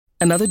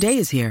Another day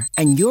is here,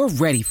 and you're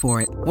ready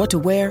for it. What to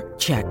wear?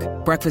 Check.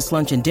 Breakfast,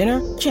 lunch, and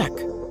dinner? Check.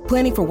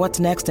 Planning for what's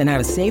next and how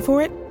to save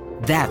for it?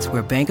 That's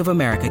where Bank of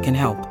America can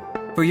help.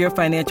 For your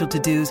financial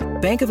to-dos,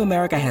 Bank of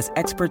America has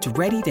experts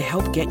ready to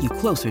help get you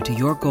closer to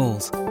your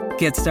goals.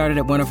 Get started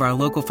at one of our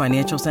local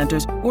financial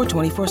centers or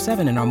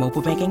 24/7 in our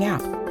mobile banking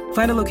app.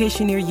 Find a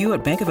location near you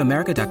at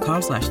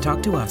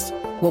bankofamerica.com/talktous.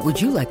 What would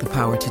you like the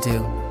power to do?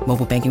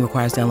 Mobile banking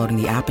requires downloading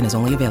the app and is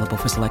only available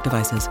for select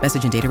devices.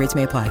 Message and data rates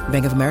may apply.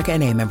 Bank of America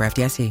N.A., member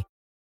FDIC.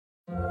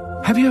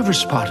 Have you ever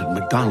spotted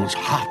McDonald's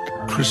hot,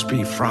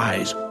 crispy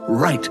fries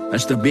right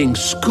as they're being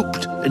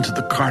scooped into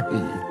the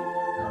carton?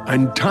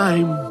 And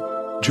time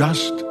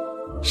just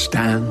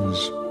stands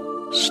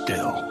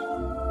still.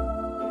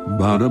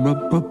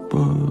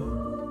 Ba-da-ba-ba-ba.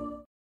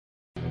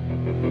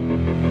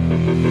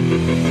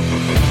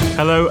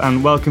 Hello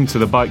and welcome to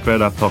the Bike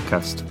Radar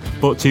podcast,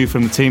 brought to you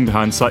from the team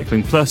behind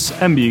Cycling Plus,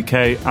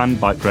 MBUK and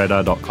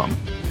BikeRadar.com.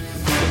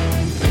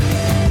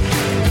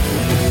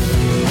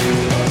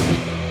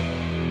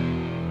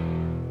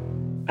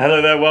 Hello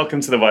there,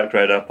 welcome to the Bike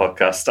Radar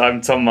podcast.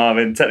 I'm Tom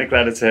Marvin, technical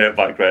editor here at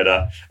Bike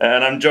Radar,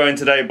 and I'm joined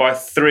today by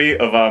three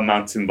of our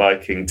mountain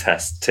biking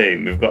test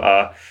team. We've got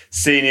our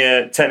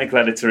senior technical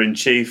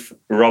editor-in-chief,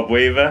 Rob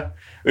Weaver.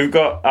 We've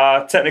got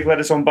our technical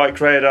editor on Bike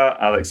Radar,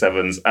 Alex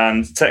Evans,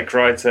 and tech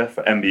writer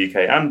for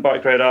MBUK and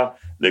Bike Radar,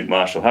 Luke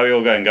Marshall. How are you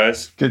all going,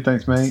 guys? Good,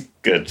 thanks, mate.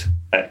 Good,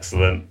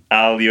 excellent.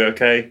 Al, you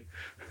okay?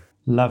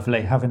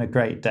 Lovely, having a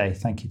great day.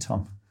 Thank you,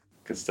 Tom.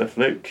 Good stuff,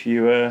 Luke.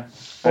 You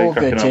all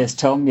good, cheers,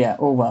 Tom. Yeah,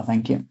 all well,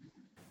 thank you.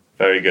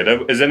 Very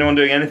good. Is anyone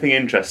doing anything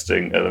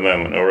interesting at the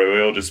moment, or are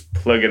we all just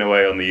plugging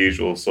away on the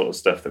usual sort of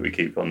stuff that we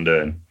keep on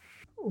doing?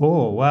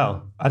 Oh,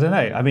 well, I don't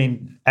know. I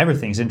mean,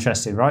 everything's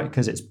interesting, right?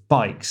 Because it's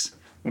bikes.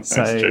 That's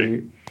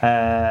true.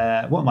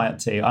 What am I up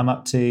to? I'm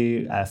up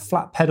to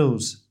flat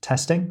pedals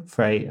testing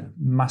for a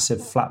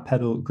massive flat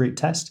pedal group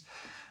test.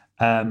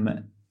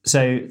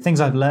 So things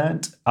I've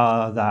learned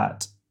are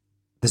that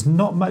there's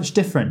not much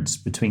difference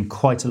between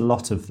quite a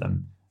lot of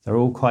them. They're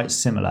all quite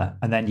similar.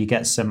 And then you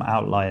get some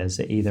outliers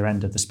at either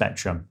end of the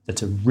spectrum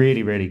that are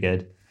really, really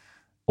good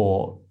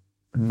or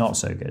not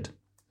so good.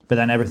 But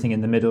then everything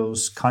in the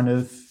middle's kind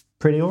of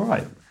pretty all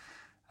right.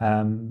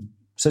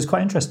 So it's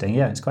quite interesting.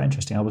 Yeah, it's quite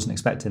interesting. I wasn't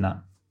expecting that.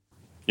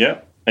 Yeah.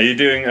 Are you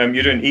doing,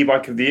 you're doing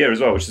e-bike of the year as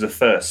well, which is a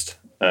first.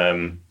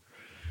 First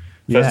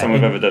time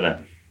we've ever done it.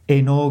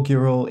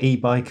 Inaugural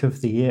e-bike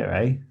of the year,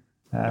 eh?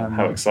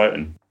 How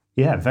exciting.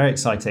 Yeah, very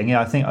exciting.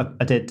 Yeah, I think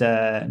I did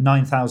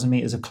 9,000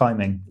 metres of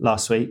climbing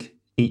last week,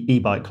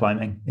 e-bike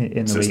climbing in the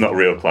week. So it's not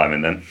real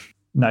climbing then?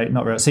 No,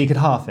 not real. So you could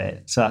half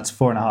it. So that's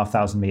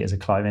 4,500 metres of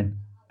climbing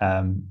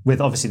with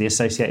obviously the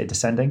associated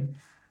descending.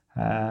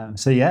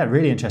 So yeah,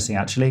 really interesting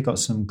actually. Got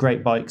some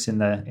great bikes in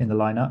the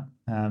lineup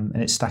and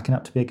it's stacking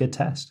up to be a good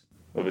test.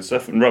 Lovely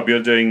stuff. And Rob,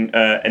 you're doing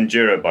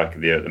Enduro Bike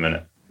of the Year at the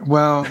minute.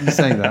 Well, you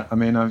say that. I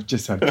mean, I've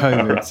just had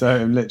COVID, right. So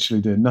I'm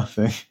literally doing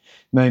nothing,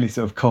 mainly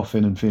sort of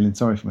coughing and feeling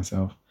sorry for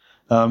myself.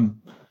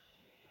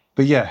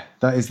 But yeah,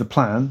 that is the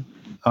plan.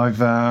 I've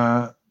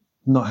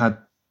not had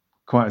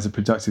quite as a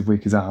productive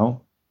week as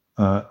Al,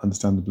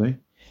 understandably.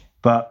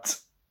 But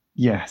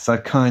yes, I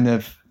kind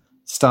of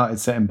started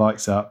setting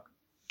bikes up,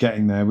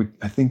 getting there.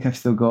 I think I've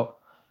still got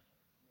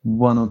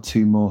one or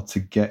two more to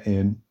get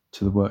in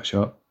to the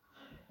workshop.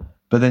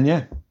 But then,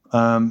 yeah,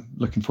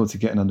 looking forward to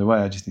getting underway.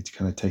 I just need to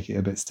kind of take it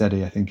a bit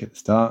steady, I think, at the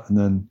start, and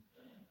then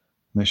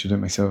make sure I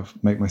don't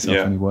make myself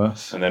any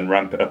worse. And then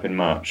ramp it up in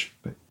March.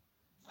 But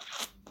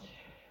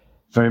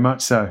very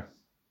much so.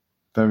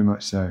 Very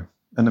much so.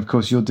 And of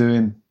course, you're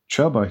doing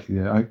trail bike.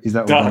 Yeah, is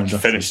that all I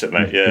finished it,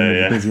 mate.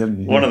 Yeah. Busy,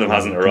 one of them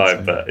hasn't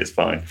arrived, but it's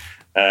fine.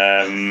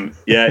 Trail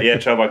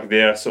bike of the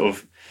year. Sort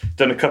of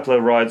done a couple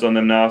of rides on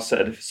them now.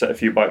 Set a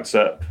few bikes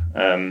up.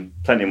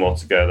 Plenty more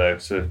to go though.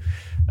 So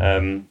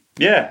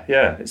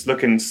it's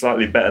looking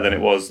slightly better than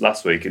it was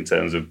last week in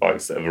terms of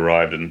bikes that have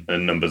arrived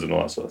and numbers and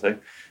all that sort of thing.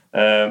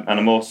 And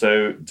I'm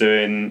also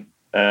doing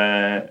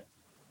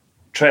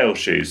trail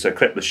shoes, so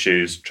clipless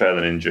shoes, trail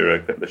and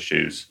enduro clipless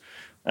shoes.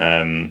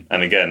 And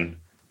again,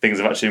 things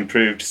have actually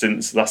improved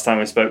since last time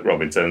we spoke,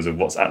 Rob, in terms of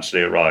what's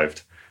actually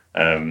arrived.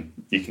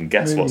 You can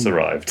guess what's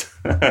arrived,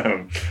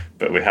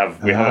 but we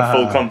have a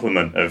full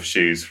complement of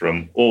shoes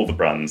from all the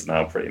brands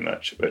now, pretty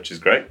much, which is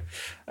great.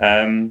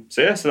 So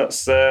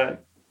that's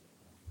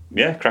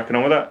cracking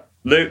on with that.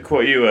 Luke,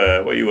 what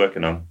are you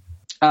working on?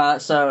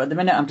 So at the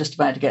minute, I'm just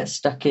about to get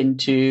stuck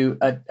into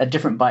a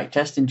different bike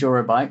test,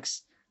 enduro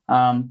bikes,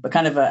 but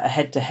kind of a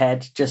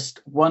head-to-head, just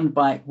one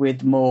bike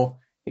with more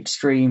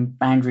extreme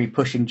boundary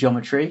pushing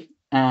geometry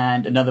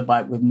and another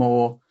bike with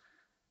more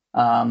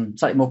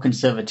slightly more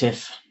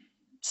conservative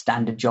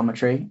standard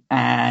geometry,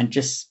 and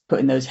just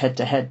putting those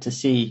head-to-head to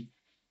see,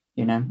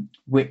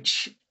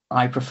 which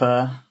I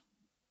prefer,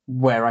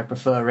 where I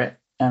prefer it,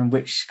 and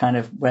which kind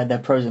of where their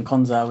pros and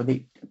cons are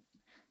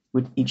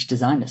with each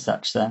design as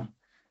such. So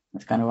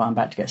that's kind of what I'm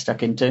about to get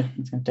stuck into.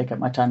 It's going to take up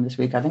my time this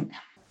week, I think.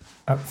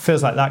 It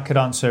feels like that could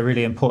answer a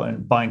really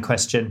important buying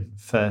question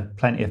for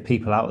plenty of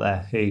people out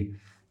there who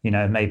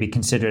maybe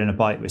considering a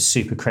bike with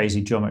super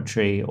crazy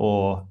geometry,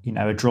 or,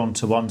 are drawn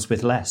to ones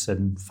with less,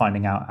 and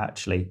finding out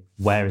actually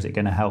where is it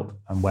going to help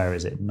and where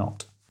is it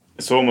not.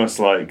 It's almost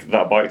like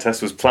that bike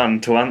test was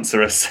planned to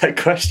answer a set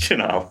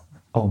question, Al.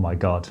 Oh my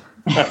God.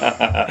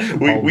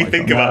 we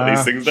think about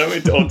these things, don't we?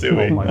 Or do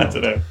we? I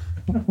don't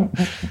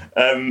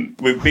know.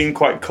 We've been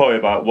quite coy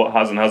about what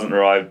has and hasn't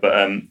arrived, but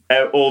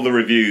all the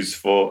reviews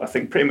for, I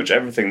think, pretty much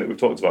everything that we've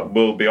talked about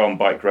will be on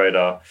Bike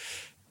Radar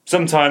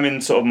sometime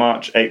in sort of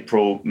March,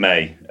 April,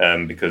 May,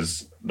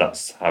 because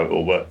that's how it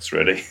all works,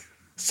 really.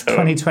 So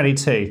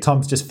 2022.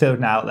 Tom's just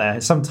filled out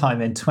there.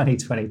 Sometime in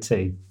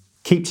 2022.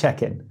 Keep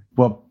checking.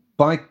 Well,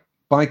 Bike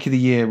of the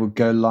Year will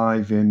go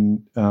live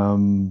in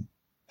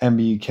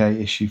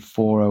MBUK issue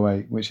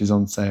 408, which is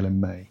on sale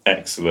in May.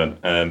 Excellent.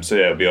 So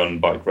yeah, it'll be on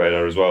Bike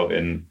Radar as well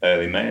in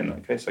early May in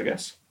that case, I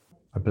guess.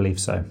 I believe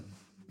so.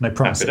 No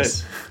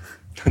promises.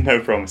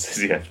 No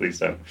promises, yeah, please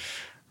don't.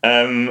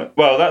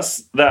 Well,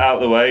 that's that out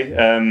of the way.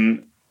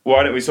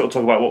 Why don't we sort of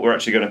talk about what we're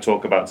actually going to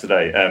talk about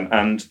today?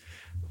 And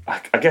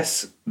I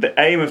guess the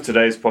aim of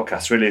today's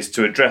podcast really is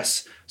to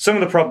address some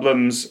of the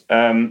problems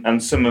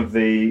and some of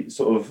the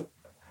sort of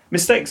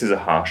mistakes is a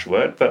harsh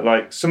word, but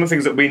like some of the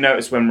things that we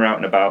notice when we're out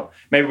and about,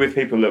 maybe with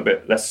people a little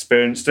bit less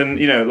experienced, and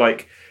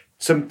like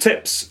some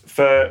tips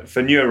for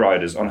newer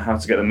riders on how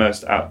to get the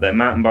most out of their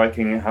mountain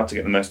biking, how to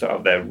get the most out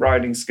of their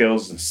riding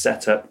skills and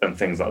setup and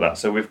things like that.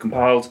 So we've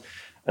compiled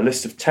a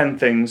list of 10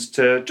 things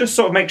to just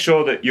sort of make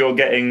sure that you're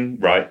getting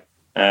right,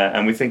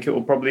 and we think it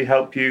will probably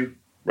help you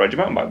ride your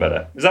mountain bike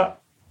better.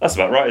 That's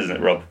about right, isn't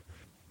it, Rob?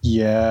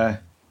 Yeah,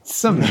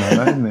 something like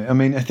that, isn't it? I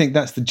mean, I think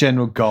that's the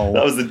general goal.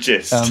 That was the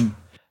gist.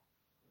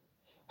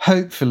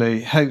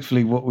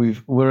 Hopefully what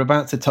we're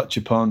about to touch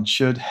upon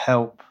should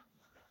help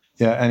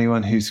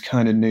anyone who's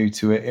kind of new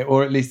to it,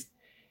 or at least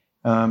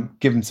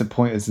give them some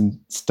pointers and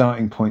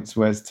starting points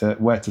where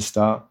to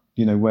start,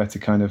 where to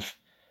kind of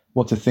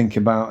what to think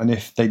about, and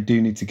if they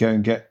do need to go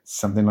and get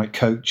something like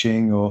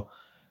coaching or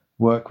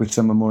work with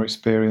someone more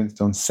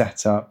experienced on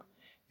setup,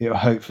 it'll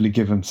hopefully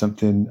give them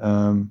something,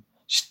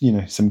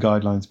 some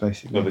guidelines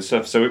basically. Lovely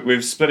stuff. So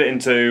we've split it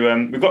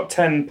into, we've got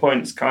 10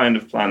 points kind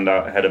of planned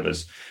out ahead of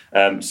us.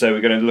 So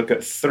we're going to look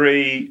at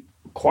 3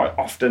 quite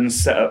often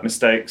set up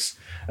mistakes.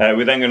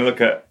 We're then going to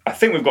look at, I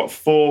think we've got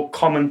 4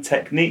 common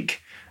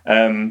technique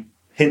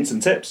hints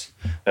and tips,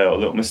 or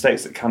little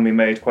mistakes that can be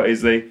made quite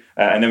easily.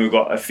 And then we've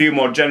got a few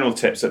more general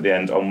tips at the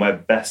end on where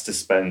best to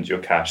spend your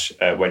cash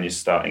when you're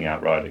starting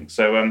out riding.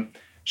 So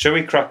shall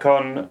we crack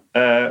on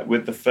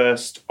with the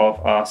first of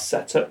our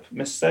setup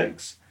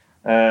mistakes?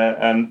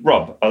 And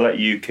Rob, I'll let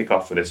you kick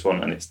off with this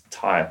one, and it's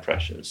tyre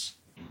pressures.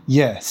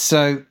 Yeah,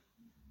 so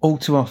all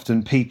too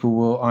often people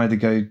will either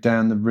go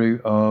down the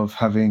route of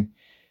having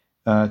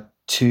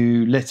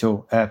too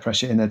little air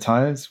pressure in their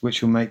tyres,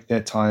 which will make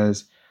their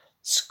tyres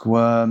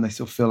squirm. They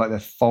sort of feel like they're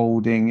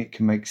folding. It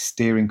can make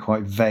steering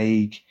quite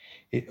vague.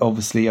 It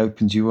obviously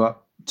opens you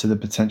up to the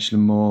potential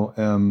of more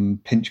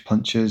pinch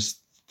punches,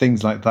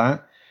 things like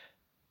that.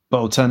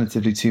 But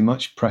alternatively, too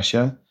much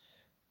pressure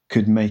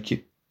could make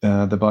it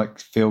the bike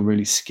feel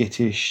really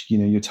skittish.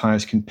 Your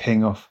tyres can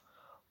ping off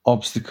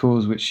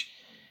obstacles, which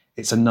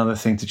it's another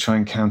thing to try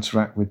and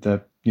counteract with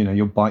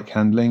your bike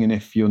handling. And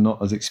if you're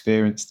not as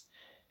experienced,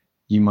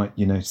 you might,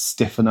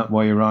 stiffen up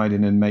while you're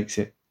riding and makes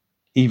it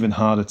even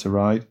harder to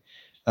ride.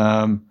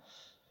 And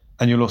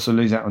you'll also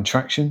lose out on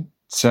traction.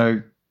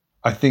 So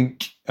I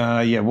think,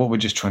 what we're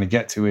just trying to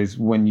get to is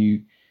when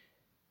you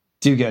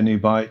do get a new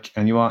bike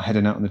and you are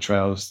heading out on the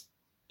trails,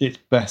 it's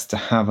best to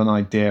have an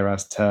idea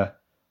as to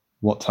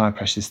what tyre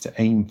pressures to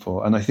aim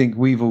for. And I think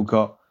we've all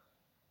got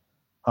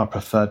our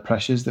preferred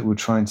pressures that we'll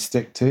try and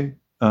stick to.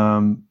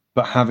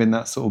 But having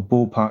that sort of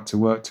ballpark to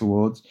work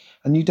towards,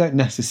 and you don't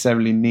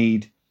necessarily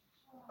need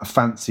a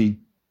fancy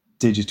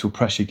digital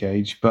pressure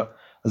gauge, but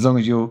as long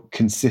as you're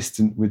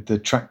consistent with the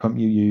track pump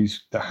you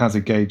use that has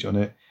a gauge on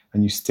it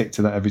and you stick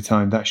to that every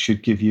time, that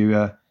should give you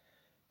a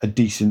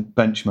decent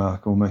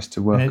benchmark almost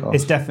to work off.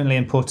 It's definitely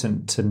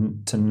important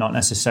to not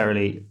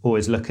necessarily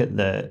always look at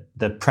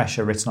the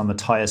pressure written on the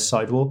tyre's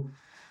sidewall.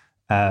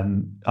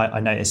 I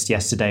noticed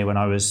yesterday when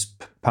I was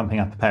pumping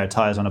up a pair of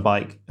tyres on a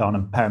bike, on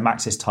a pair of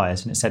Maxxis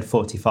tyres, and it said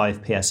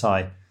 45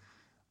 PSI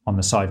on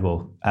the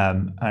sidewall.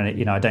 And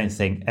I don't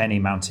think any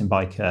mountain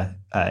biker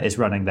is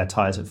running their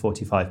tyres at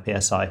 45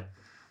 PSI.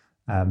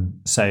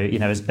 So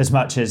as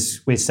much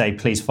as we say,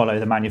 please follow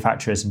the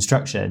manufacturer's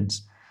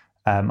instructions,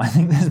 I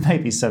think there's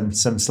maybe some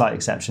slight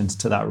exceptions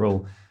to that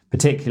rule,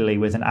 particularly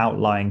with an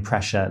outlying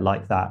pressure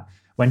like that,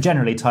 when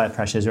generally tyre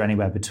pressures are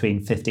anywhere between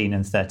 15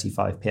 and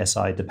 35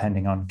 PSI,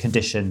 depending on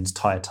conditions,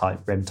 tyre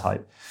type, rim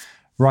type,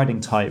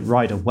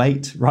 rider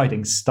weight,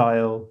 riding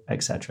style,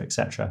 etc.,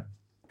 etc.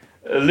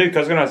 Luke, I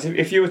was going to ask,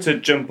 if you were to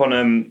jump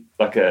on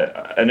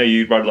I know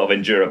you ride a lot of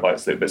enduro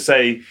bikes, Luke, but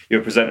say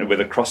you're presented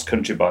with a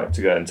cross-country bike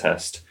to go and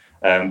test,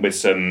 with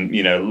some,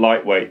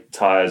 lightweight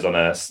tyres on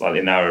a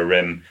slightly narrow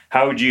rim,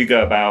 how would you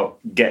go about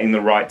getting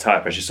the right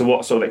tyre pressure? So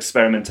what sort of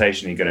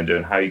experimentation are you going to do,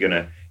 and how are you going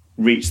to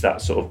reach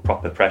that sort of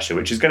proper pressure,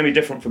 which is going to be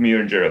different from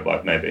your enduro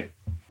bike maybe?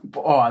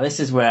 This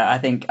is where I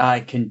think I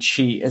can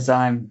cheat, as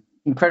I'm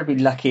incredibly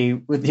lucky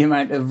with the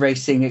amount of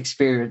racing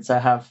experience I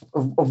have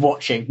of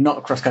watching,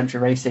 not cross-country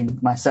racing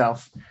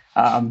myself.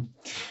 And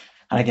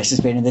I guess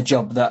it's been in the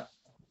job that...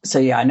 So,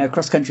 yeah, I know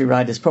cross-country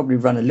riders probably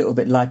run a little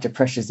bit lighter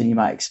pressures than you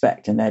might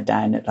expect, and they're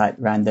down at like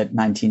around the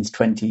 19s,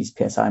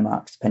 20s PSI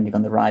marks, depending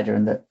on the rider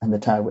and the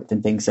tyre width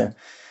and things. So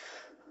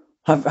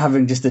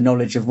having just the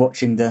knowledge of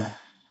watching the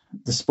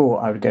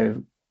sport, I would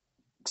go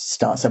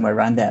start somewhere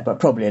around there, but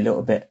probably a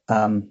little bit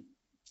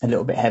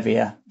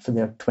heavier for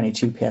the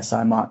 22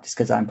 PSI mark, just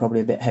because I'm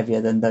probably a bit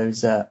heavier than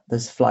those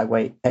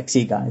flyweight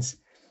XE guys.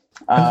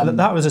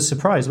 That was a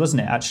surprise,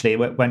 wasn't it, actually,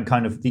 when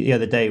kind of the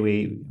other day,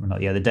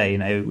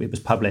 it was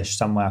published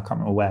somewhere, I can't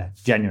remember where,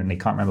 genuinely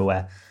can't remember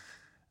where,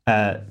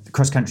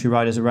 cross-country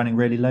riders are running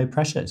really low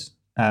pressures.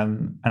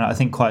 And I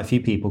think quite a few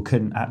people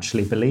couldn't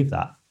actually believe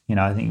that.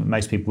 I think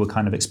most people would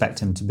kind of expect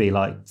him to be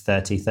like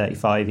 30,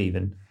 35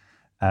 even,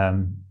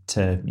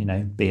 to,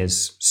 be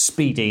as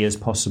speedy as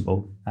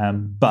possible.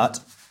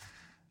 But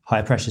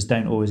higher pressures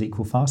don't always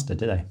equal faster,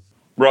 do they?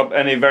 Rob,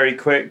 any very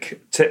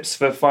quick tips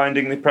for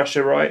finding the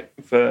pressure right,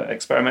 for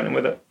experimenting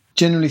with it?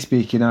 Generally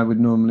speaking, I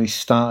would normally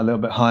start a little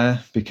bit higher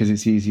because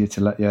it's easier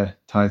to let your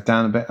tyres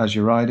down a bit as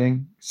you're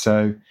riding.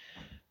 So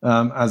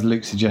as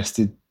Luke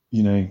suggested,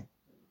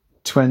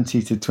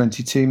 20 to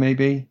 22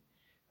 maybe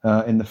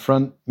in the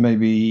front,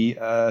 maybe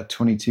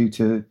 22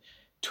 to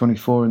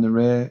 24 in the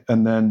rear.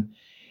 And then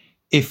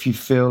if you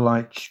feel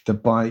like the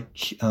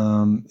bike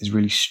is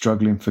really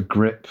struggling for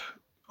grip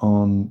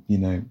on,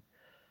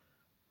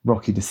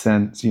 rocky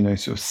descents,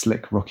 sort of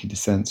slick rocky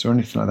descents or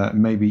anything like that,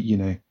 maybe,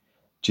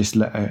 just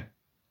let a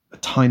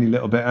tiny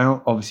little bit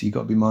out. Obviously, you've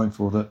got to be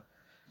mindful that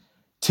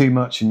too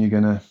much and you're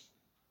going to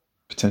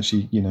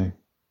potentially,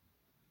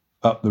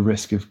 up the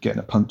risk of getting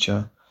a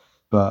puncture.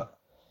 But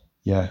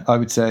yeah, I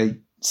would say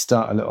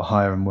start a little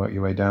higher and work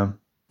your way down.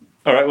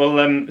 All right,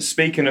 well,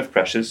 speaking of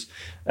pressures,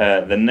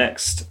 the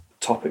next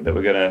topic that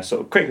we're going to sort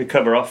of quickly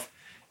cover off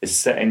is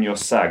setting your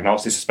sag. Now,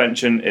 obviously,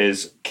 suspension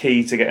is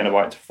key to getting a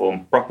bike to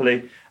perform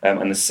properly,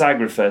 and the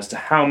sag refers to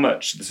how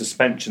much the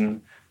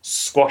suspension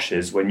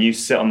squashes when you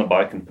sit on the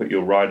bike and put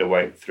your rider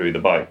weight through the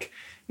bike.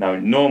 Now,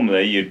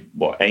 normally you'd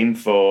aim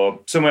for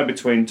somewhere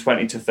between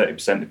 20 to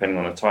 30%, depending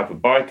on the type of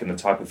bike and the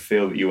type of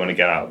feel that you want to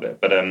get out of it.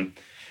 But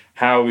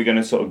how are we going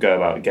to sort of go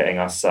about getting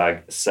our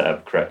sag set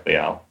up correctly,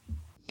 Al?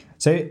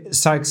 So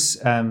sag's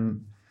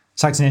an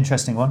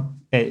interesting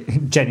one.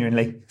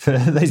 Genuinely, for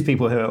those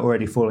people who are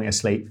already falling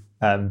asleep,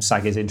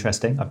 sag is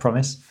interesting, I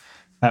promise.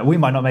 We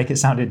might not make it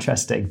sound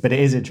interesting, but it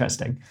is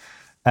interesting.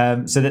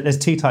 So that there's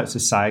two types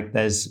of sag.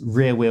 There's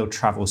rear wheel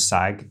travel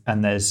sag,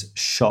 and there's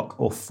shock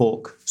or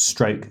fork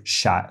stroke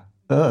shag.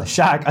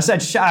 Shag. I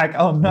said shag.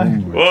 Oh no.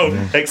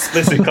 Whoa,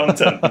 explicit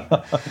content.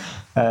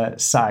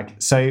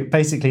 Sag. So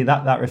basically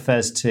that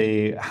refers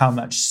to how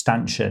much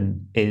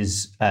stanchion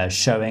is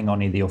showing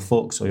on either your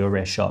forks or your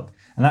rear shock.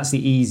 And that's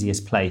the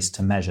easiest place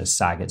to measure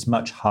sag. It's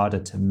much harder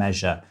to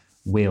measure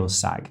wheel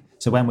sag.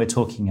 So when we're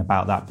talking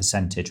about that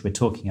percentage, we're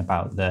talking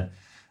about the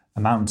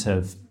amount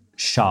of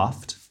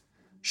shaft,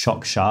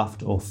 shock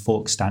shaft or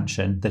fork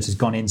stanchion that has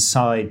gone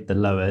inside the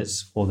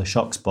lowers or the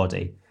shock's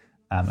body,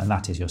 and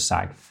that is your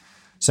sag.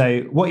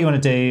 So what you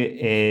want to do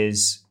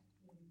is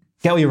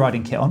get all your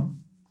riding kit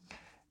on,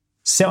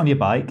 sit on your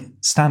bike,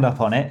 stand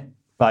up on it,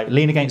 like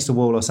lean against a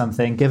wall or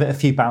something, give it a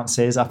few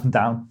bounces up and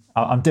down.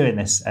 I'm doing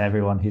this,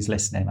 everyone who's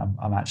listening.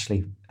 I'm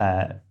actually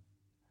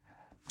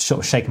sort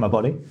of shaking my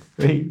body.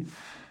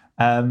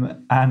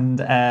 And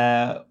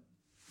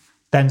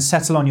then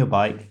settle on your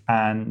bike.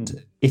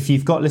 And if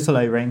you've got little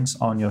O-rings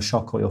on your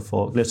shock or your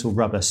fork, little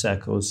rubber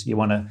circles, you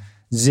want to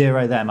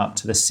zero them up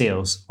to the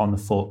seals on the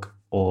fork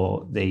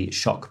or the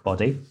shock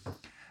body.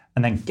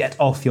 And then get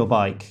off your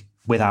bike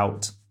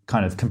without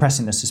kind of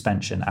compressing the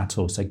suspension at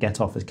all. So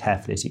get off as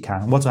carefully as you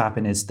can. And what will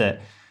happen is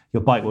that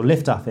your bike will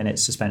lift up in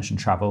its suspension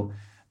travel,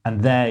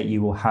 and there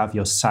you will have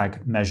your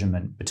sag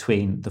measurement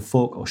between the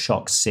fork or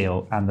shock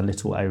seal and the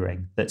little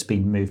O-ring that's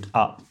been moved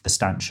up the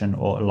stanchion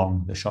or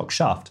along the shock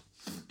shaft.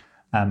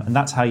 And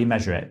that's how you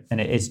measure it.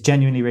 And it's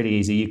genuinely really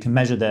easy. You can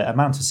measure the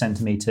amount of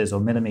centimetres or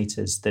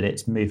millimetres that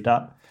it's moved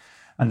up,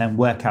 and then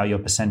work out your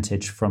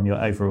percentage from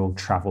your overall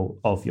travel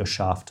of your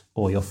shaft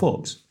or your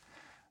forks.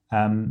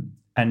 And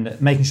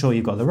making sure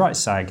you've got the right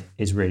sag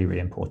is really, really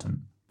important.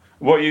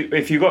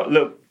 If you've got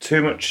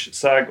too much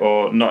sag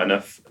or not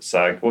enough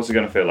sag, what's it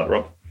going to feel like,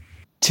 Rob?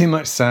 Too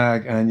much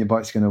sag and your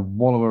bike's going to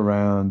wallow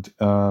around,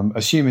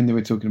 assuming that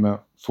we're talking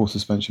about full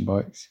suspension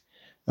bikes.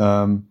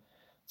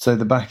 So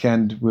the back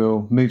end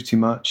will move too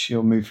much.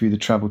 It'll move through the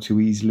travel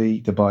too easily.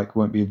 The bike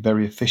won't be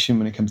very efficient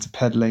when it comes to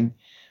pedaling.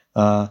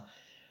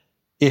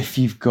 If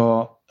you've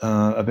got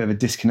a bit of a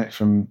disconnect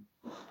from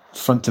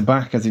front to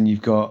back, as in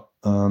you've got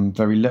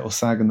very little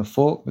sag on the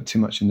fork, but too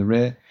much in the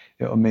rear,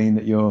 it'll mean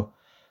that your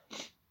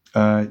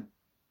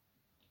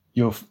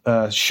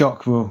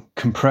shock will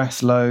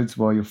compress loads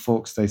while your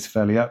fork stays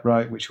fairly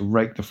upright, which will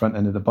rake the front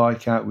end of the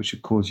bike out, which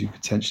will cause you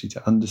potentially to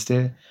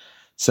understeer.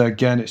 So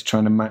again, it's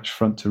trying to match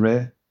front to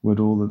rear.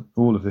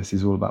 All of this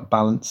is all about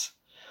balance.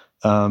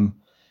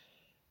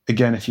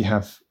 again, if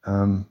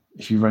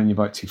you run your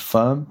bike too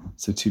firm,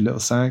 so too little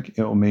sag,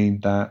 it will mean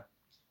that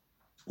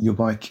your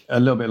bike, a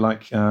little bit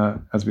like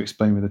as we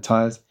explained with the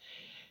tires,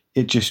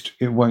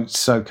 it won't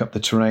soak up the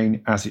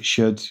terrain as it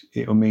should.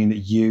 It will mean that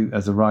you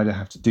as a rider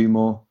have to do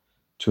more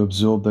to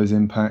absorb those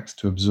impacts,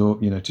 to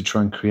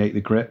try and create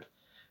the grip.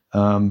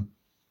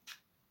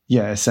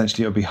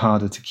 Essentially it'll be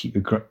harder to keep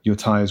your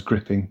tires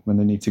gripping when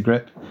they need to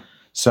grip.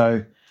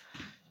 So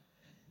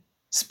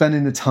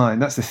spending the time,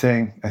 that's the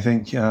thing. I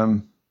think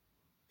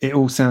it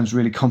all sounds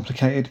really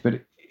complicated,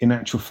 but in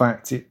actual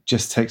fact, it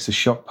just takes a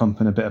shock pump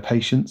and a bit of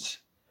patience,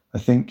 I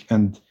think.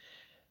 And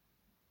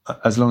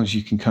as long as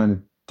you can kind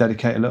of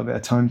dedicate a little bit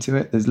of time to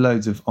it, there's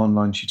loads of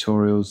online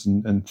tutorials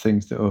and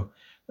things that are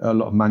a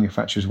lot of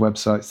manufacturers'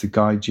 websites to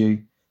guide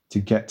you to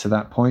get to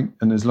that point.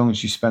 And as long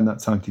as you spend that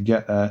time to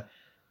get there,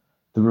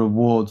 the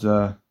rewards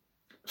are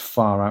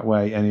far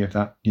outweigh any of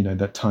that,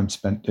 that time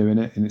spent doing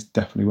it. And it's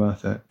definitely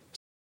worth it.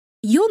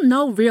 You'll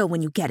know real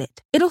when you get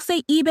it. It'll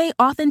say eBay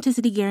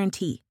Authenticity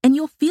Guarantee, and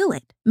you'll feel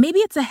it. Maybe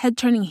it's a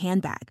head-turning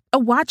handbag, a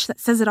watch that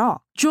says it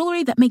all,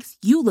 jewelry that makes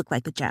you look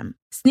like a gem,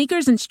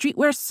 sneakers and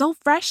streetwear so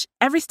fresh,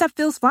 every step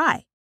feels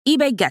fly.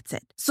 eBay gets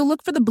it. So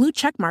look for the blue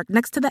check mark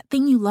next to that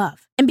thing you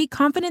love, and be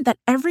confident that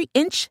every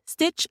inch,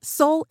 stitch,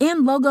 sole,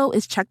 and logo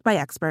is checked by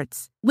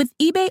experts. With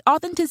eBay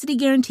Authenticity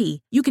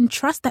Guarantee, you can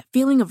trust that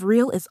feeling of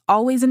real is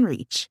always in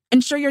reach.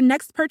 Ensure your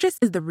next purchase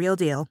is the real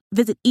deal.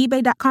 Visit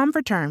eBay.com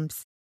for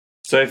terms.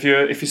 So if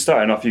you're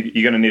starting off,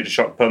 you're going to need a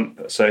shock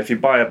pump. So if you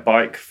buy a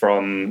bike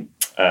from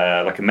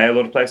like a mail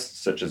order place,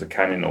 such as a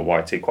Canyon or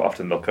YT, quite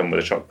often they'll come with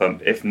a shock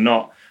pump. If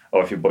not,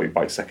 or if you bought your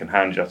bike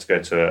secondhand, you have to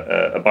go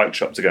to a bike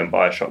shop to go and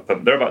buy a shock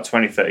pump. They're about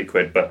 20, 30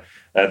 quid, but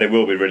they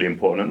will be really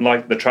important. And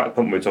like the track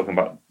pump we were talking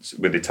about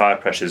with the tyre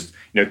pressures,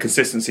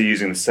 consistency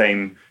using the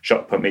same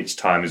shock pump each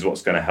time is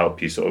what's going to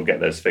help you sort of get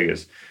those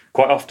figures.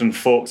 Quite often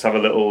forks have a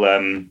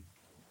little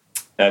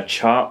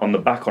chart on the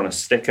back on a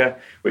sticker,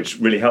 which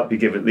really help you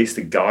give at least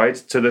a guide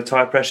to the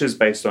tyre pressures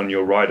based on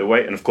your rider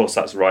weight. And of course,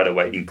 that's rider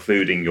weight,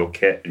 including your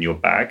kit and your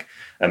bag.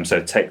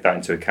 So take that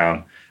into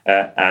account.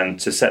 And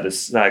to set the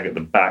sag at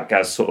the back,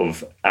 as sort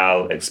of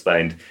Al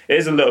explained, it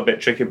is a little bit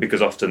tricky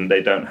because often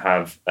they don't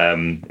have,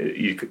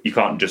 you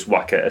can't just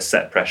whack a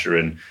set pressure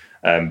in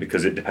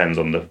because it depends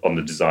on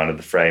the design of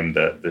the frame,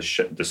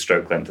 the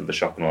stroke length of the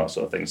shock and all that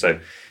sort of thing. So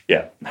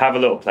yeah, have a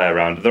little play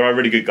around. There are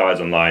really good guides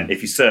online.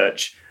 If you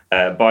search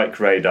Bike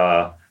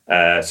Radar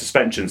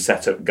suspension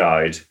setup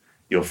guide,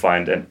 you'll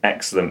find an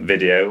excellent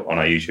video on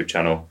our YouTube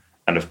channel.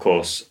 And of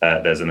course,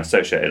 there's an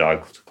associated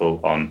article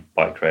on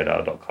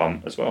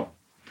bikeradar.com as well.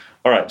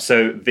 All right,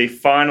 so the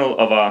final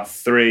of our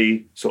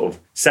 3 sort of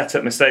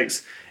setup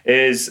mistakes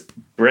is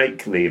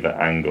brake lever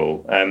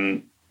angle.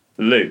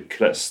 Luke,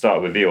 let's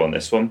start with you on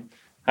this one.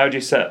 How do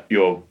you set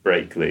your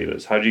brake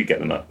levers? How do you get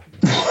them up?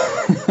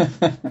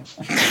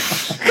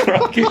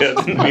 Crikey, I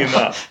didn't mean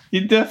that.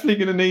 You're definitely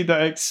going to need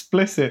that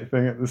explicit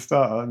thing at the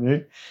start, aren't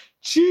you?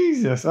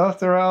 Jesus,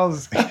 after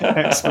Al's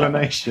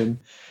explanation,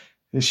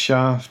 his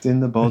shaft in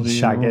the body.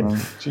 Shagging.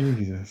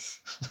 Jesus.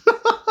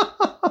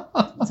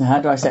 So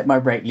how do I set my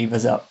brake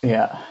levers up?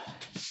 Yeah.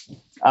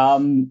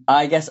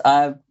 I guess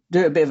I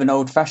do it a bit of an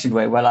old-fashioned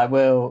way where I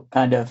will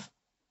kind of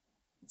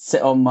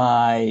sit on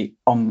my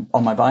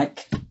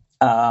bike,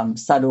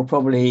 saddle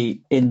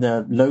probably in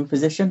the low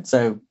position.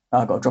 So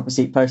I've got to drop a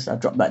seat post, I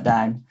drop that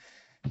down.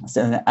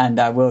 And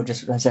I will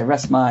just,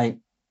 rest my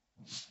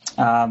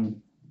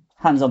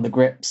hands on the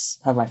grips,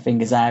 have my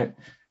fingers out,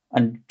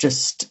 and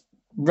just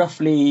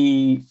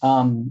roughly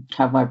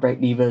have my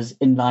brake levers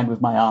in line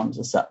with my arms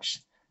as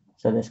such.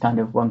 So there's kind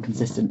of one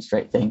consistent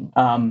straight thing.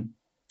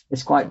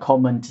 It's quite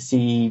common to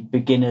see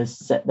beginners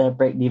set their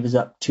brake levers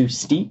up too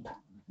steep.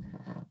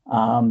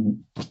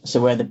 So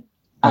where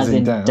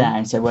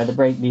down, so where the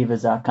brake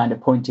levers are kind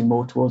of pointing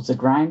more towards the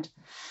ground.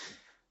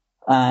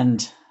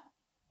 And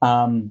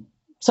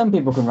some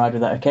people can ride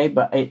with that okay,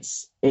 but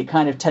it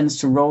kind of tends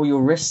to roll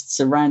your wrists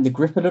around the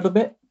grip a little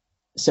bit.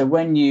 So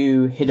when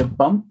you hit a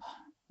bump,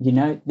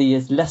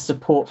 there's less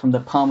support from the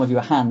palm of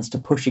your hands to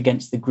push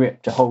against the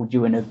grip to hold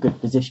you in a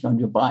good position on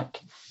your bike.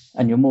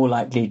 And you're more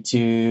likely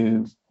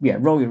to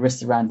roll your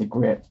wrists around the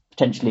grip,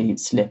 potentially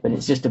slip. And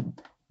it's just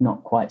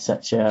not quite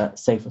such a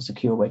safe or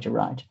secure way to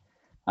ride.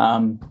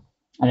 I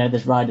know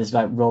there's riders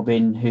like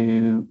Robin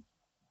who,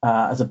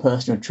 as a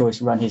personal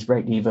choice, run his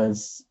brake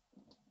levers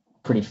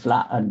pretty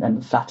flat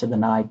and flatter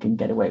than I can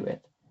get away with.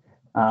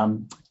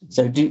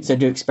 So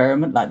do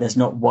experiment. Like there's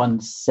not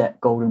one set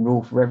golden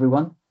rule for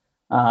everyone.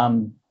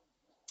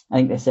 I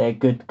think they say a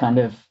good kind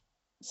of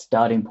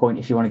starting point,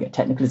 if you want to get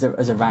technical,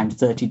 is around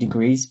 30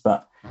 degrees.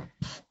 But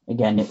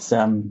again, it's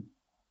I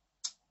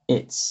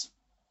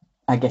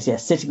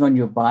guess, sitting on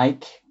your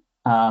bike,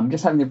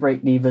 just having the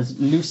brake levers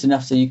loose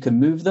enough so you can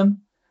move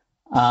them,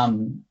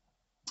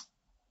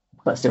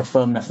 but still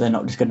firm enough they're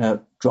not just going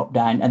to drop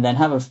down. And then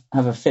have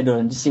a fiddle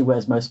and just see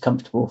where's most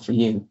comfortable for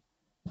you.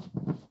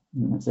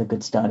 And that's a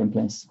good starting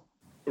place.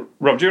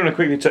 Rob, do you want to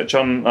quickly touch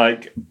on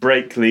like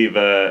brake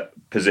lever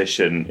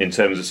position in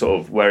terms of sort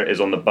of where it is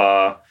on the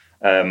bar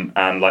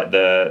and like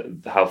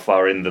how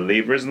far in the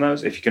lever is in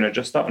those, if you can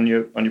adjust that on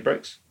your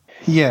brakes.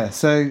 Yeah.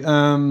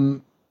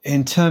 So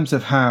in terms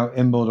of how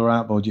inboard or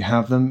outboard you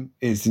have them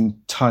is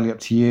entirely up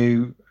to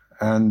you,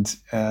 and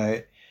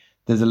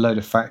there's a load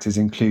of factors,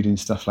 including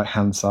stuff like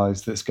hand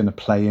size, that's going to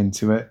play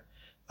into it.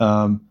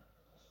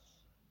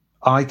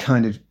 I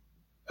kind of,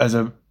 as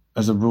a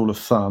rule of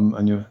thumb,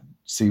 and you'll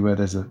see where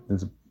there's a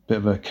bit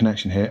of a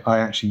connection here, I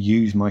actually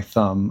use my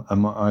thumb,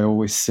 and I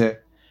always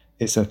sit,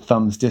 it's a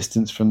thumb's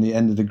distance from the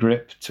end of the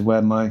grip to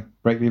where my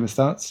brake lever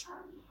starts.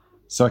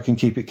 So I can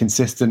keep it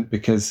consistent,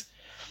 because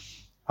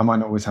I might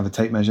not always have a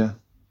tape measure,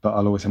 but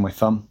I'll always have my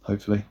thumb,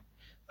 hopefully,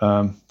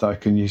 that I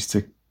can use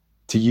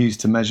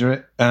to measure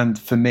it. And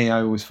for me,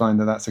 I always find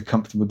that that's a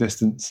comfortable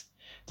distance.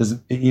 I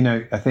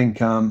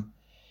think if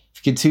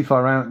you get too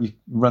far out, you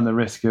run the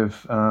risk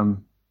of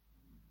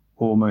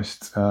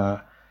almost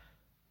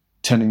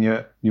turning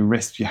your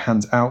wrist, your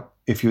hands out,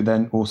 if you're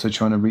then also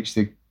trying to reach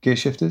the gear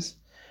shifters.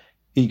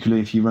 Equally,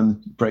 if you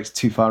run brakes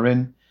too far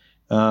in,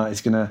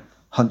 it's going to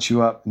hunch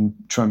you up and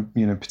try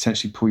and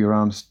potentially pull your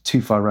arms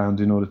too far around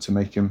in order to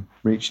make them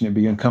reach, and it'd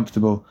be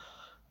uncomfortable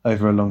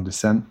over a long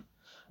descent.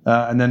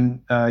 And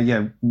then,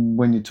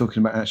 when you're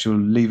talking about actual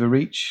lever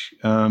reach,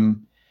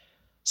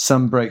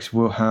 some brakes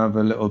will have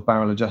a little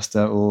barrel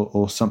adjuster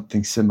or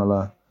something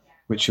similar,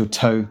 which will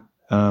tow,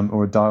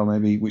 or a dial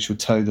maybe, which will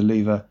tow the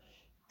lever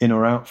in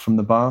or out from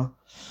the bar.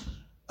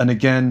 And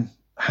again,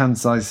 hand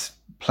size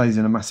plays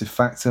in a massive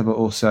factor, but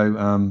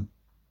also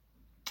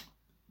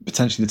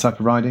potentially the type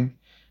of riding.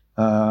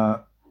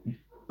 But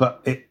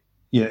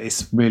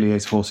it's really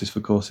is horses for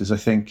courses. I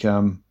think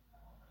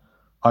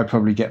I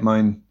probably get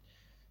my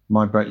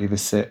brake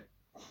levers sit,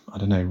 I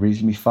don't know,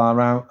 reasonably far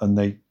out, and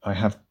I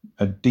have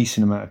a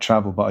decent amount of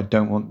travel, but I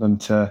don't want them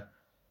to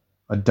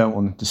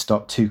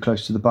stop too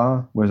close to the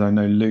bar. Whereas I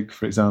know Luke,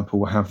 for example,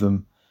 will have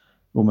them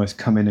almost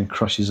come in and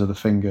crush his other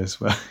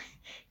fingers where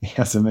he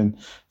has them in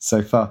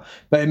so far.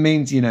 But it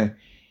means,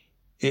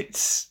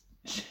 it's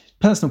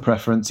personal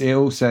preference. It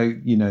also,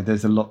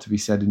 there's a lot to be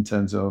said in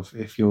terms of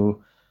if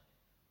you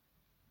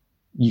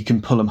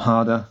can pull them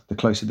harder the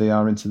closer they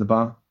are into the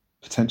bar,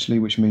 potentially,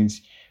 which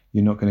means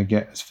you're not going to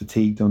get as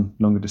fatigued on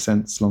longer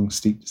descents, long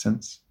steep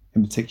descents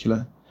in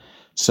particular.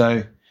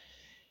 So,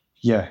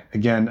 yeah,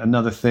 again,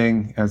 another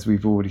thing, as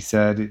we've already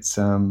said, it's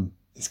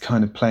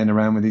kind of playing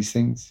around with these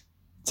things.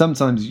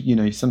 Sometimes you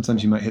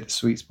might hit the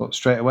sweet spot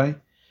straight away,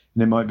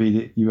 and it might be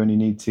that you only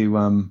need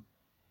to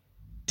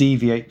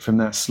deviate from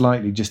that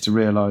slightly just to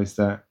realise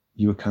that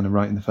you were kind of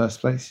right in the first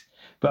place.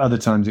 But other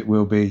times it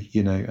will be,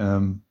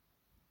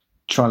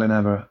 trial and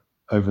error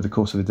over the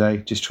course of a day,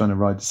 just trying to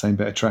ride the same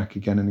bit of track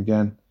again and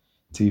again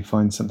till you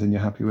find something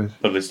you're happy with.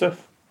 Lovely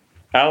stuff.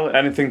 Al,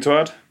 anything to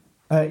add?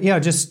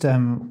 Just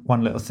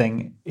one little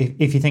thing.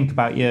 If you think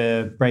about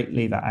your brake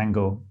lever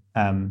angle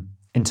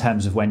in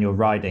terms of when you're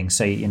riding,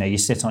 so you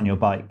sit on your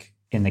bike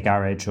in the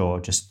garage or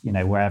just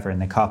wherever in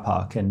the car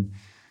park, and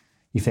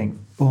you think,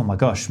 oh my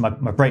gosh, my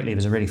brake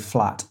levers are really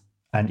flat,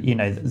 and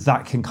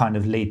that can kind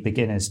of lead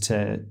beginners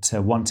to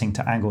wanting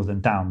to angle them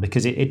down,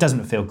 because it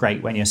doesn't feel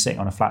great when you're sitting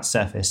on a flat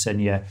surface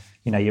and your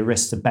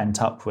wrists are bent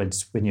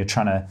upwards when you're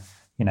trying to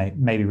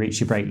maybe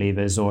reach your brake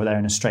levers or they're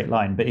in a straight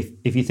line. But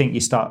if you think you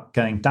start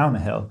going down a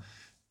hill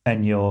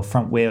and your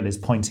front wheel is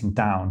pointing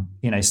down,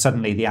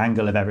 suddenly the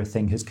angle of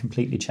everything has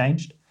completely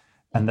changed.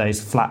 And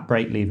those flat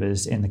brake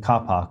levers in the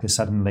car park are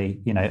suddenly,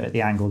 at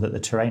the angle that the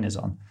terrain is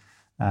on.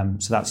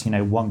 So that's,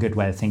 one good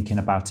way of thinking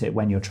about it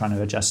when you're trying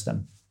to adjust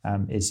them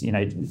is,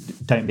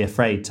 don't be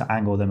afraid to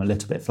angle them a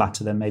little bit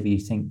flatter than maybe you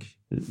think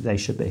they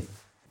should be.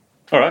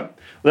 All right,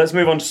 let's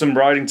move on to some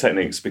riding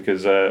techniques,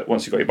 because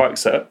once you've got your bike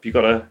set up, you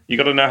got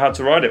to know how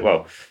to ride it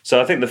well.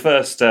 So I think the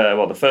first one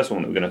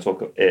that we're going to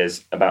talk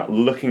is about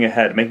looking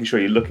ahead, making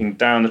sure you're looking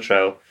down the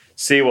trail,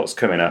 see what's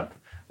coming up,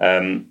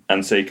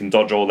 and so you can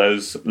dodge all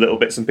those little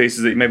bits and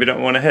pieces that you maybe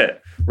don't want to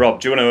hit. Rob,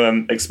 do you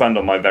want to expand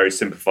on my very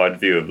simplified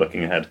view of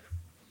looking ahead?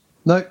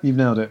 No, you've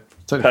nailed it.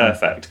 Totally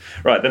perfect.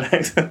 Fine. Right, the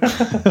next.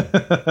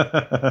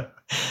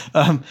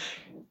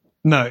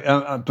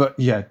 But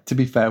yeah, to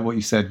be fair, what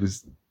you said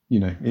was,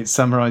 it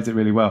summarized it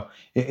really well.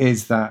 It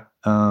is that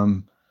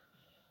trying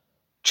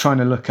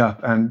to look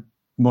up and,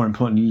 more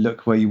importantly,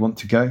 look where you want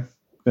to go.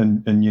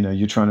 And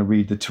you're trying to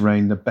read the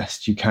terrain the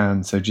best you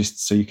can. So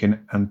just so you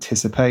can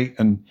anticipate,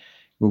 and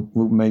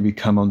we'll maybe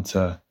come on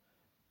to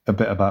a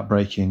bit about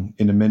braking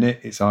in a minute.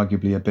 It's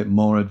arguably a bit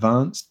more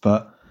advanced,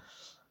 but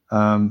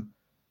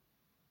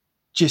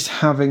just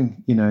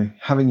having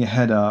your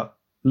head up,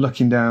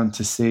 looking down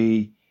to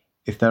see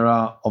if there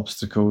are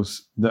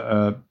obstacles that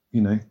are,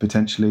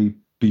 potentially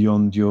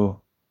beyond your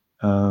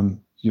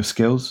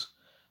skills,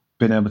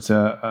 being able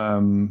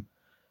to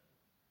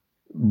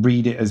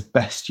read it as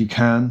best you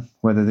can,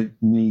 whether that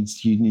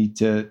means you need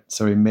to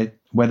slow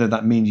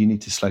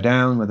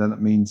down, whether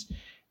that means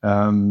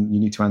you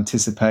need to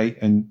anticipate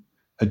and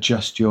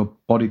adjust your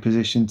body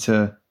position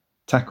to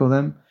tackle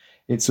them.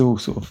 It's all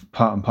sort of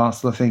part and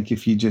parcel. I think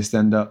if you just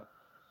end up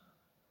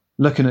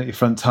looking at your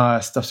front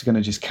tire, stuff's going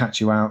to just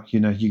catch you out.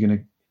 You're going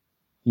to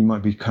You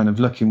might be kind of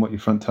looking what your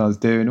front tyre's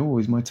doing. Oh,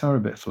 is my tyre a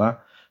bit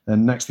flat?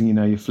 And next thing you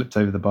know, you flipped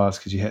over the bars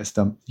because you hit a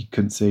stump you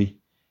couldn't see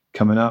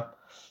coming up.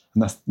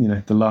 And that's,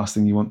 the last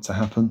thing you want to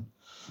happen.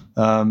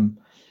 And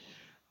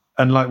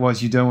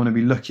likewise, you don't want to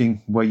be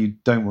looking where you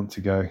don't want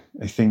to go.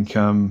 I think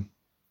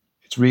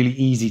it's really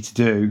easy to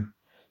do,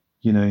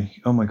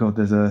 oh my God,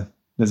 there's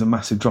a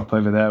massive drop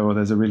over there, or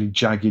there's a really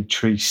jagged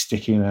tree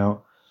sticking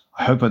out.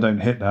 I hope I don't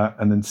hit that,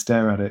 and then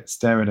stare at it.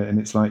 And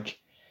it's like,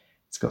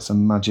 it's got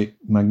some magic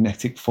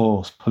magnetic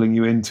force pulling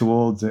you in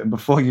towards it. And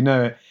before you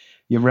know it,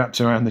 you're wrapped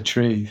around the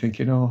tree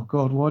thinking, oh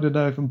God, why did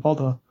I even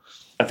bother?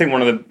 I think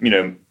one of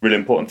the really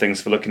important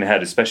things for looking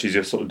ahead, especially as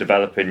you're sort of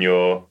developing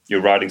your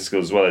riding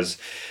skills as well,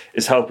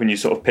 is helping you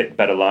sort of pick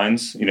better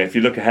lines. If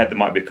you look ahead, there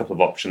might be a couple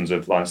of options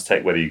of lines to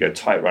take, whether you go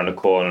tight around a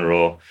corner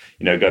or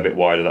go a bit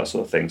wider, that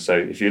sort of thing. So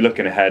if you're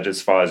looking ahead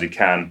as far as you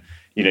can,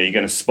 you're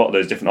going to spot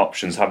those different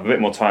options, have a bit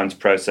more time to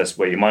process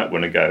where you might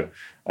want to go.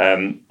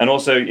 And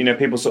also,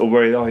 people sort of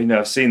worry,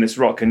 I've seen this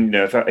rock, and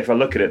if I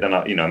look at it, then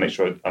I make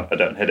sure I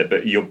don't hit it.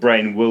 But your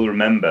brain will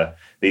remember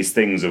these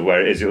things of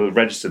where it is. You'll have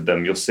registered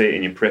them. You'll see it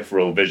in your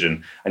peripheral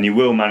vision, and you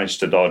will manage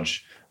to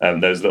dodge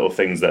those little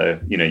things that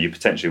are, you're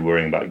potentially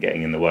worrying about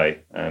getting in the way.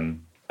 I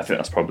think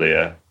that's probably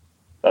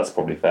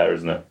fair,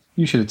 isn't it?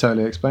 You should have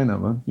totally explained that,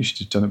 man. You should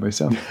have done it by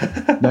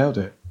yourself. Nailed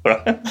it.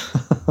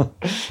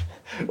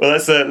 Well,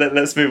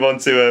 let's move on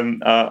to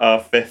our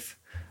fifth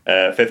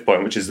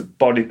point, which is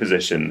body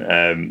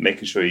position,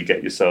 making sure you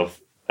get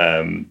yourself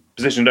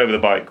positioned over the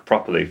bike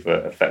properly for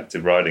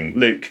effective riding.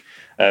 Luke,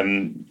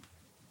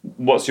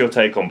 what's your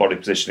take on body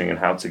positioning and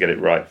how to get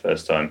it right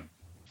first time?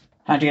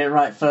 How to get it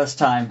right first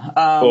time?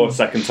 Or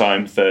second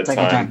time, third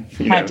time.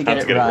 How to get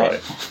it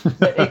right.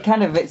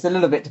 It's a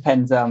little bit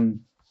depends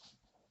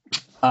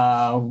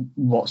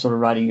what sort of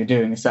riding you're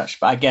doing as such.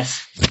 But I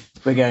guess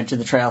we're going to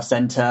the trail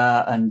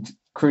centre and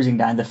cruising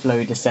down the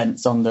flowy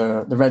descents on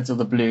the reds or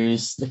the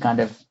blues, the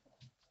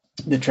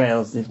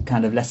trails the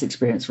kind of less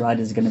experienced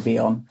riders are going to be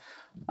on.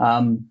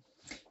 Then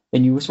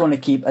you just want to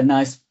keep a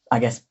nice,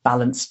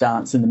 balanced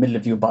stance in the middle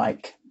of your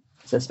bike.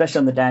 So especially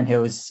on the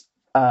downhills,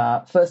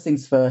 first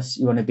things first,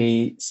 you want to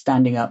be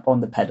standing up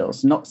on the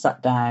pedals, not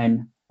sat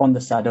down on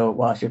the saddle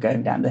whilst you're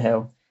going down the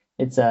hill.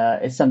 It's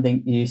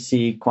something you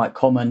see quite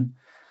common.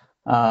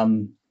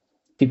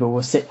 People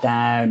will sit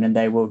down and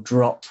they will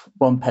drop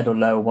one pedal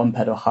low, one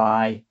pedal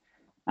high,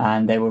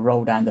 and they will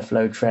roll down the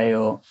flow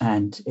trail,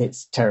 and it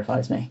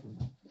terrifies me.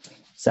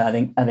 So I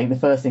think the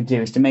first thing to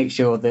do is to make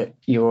sure that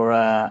you're,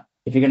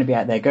 if you're going to be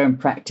out there, go and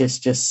practice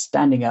just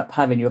standing up,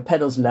 having your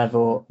pedals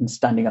level and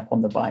standing up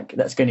on the bike.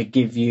 That's going to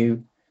give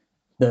you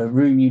the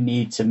room you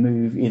need to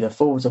move either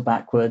forwards or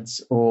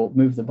backwards, or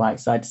move the bike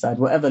side to side,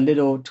 whatever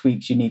little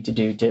tweaks you need to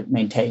do to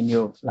maintain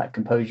your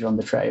composure on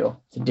the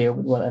trail, to deal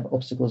with whatever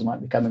obstacles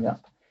might be coming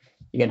up.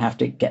 You're going to have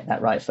to get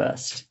that right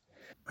first.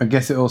 I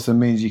guess it also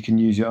means you can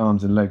use your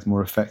arms and legs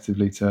more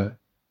effectively to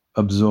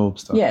absorb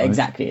stuff. Yeah, right?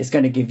 Exactly. It's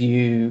going to give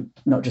you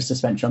not just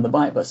suspension on the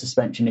bike, but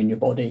suspension in your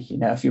body.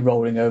 If you're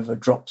rolling over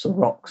drops or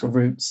rocks or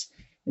roots,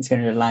 it's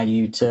going to allow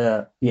you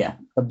to,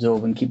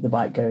 absorb and keep the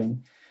bike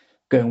going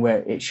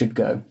where it should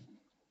go.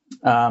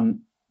 Go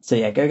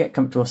get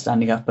comfortable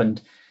standing up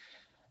and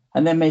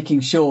then making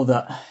sure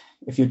that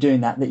if you're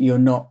doing that you're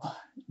not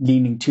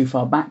leaning too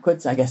far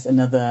backwards. I guess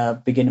another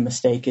beginner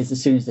mistake is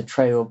as soon as the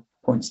trail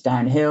points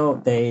downhill,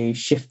 they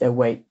shift their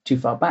weight too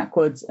far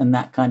backwards, and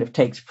that kind of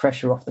takes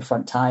pressure off the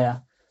front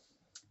tire,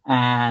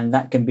 and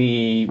that can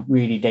be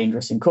really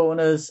dangerous in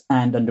corners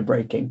and under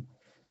braking.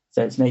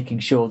 So it's making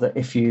sure that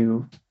if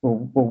you, or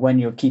when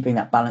you're keeping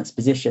that balanced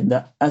position,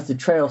 that as the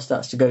trail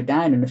starts to go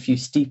down in a few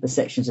steeper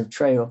sections of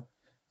trail,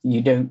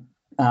 you don't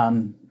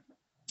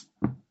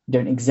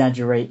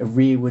exaggerate a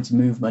rearwards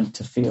movement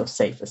to feel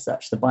safe as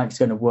such. The bike's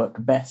going to work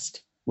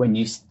best when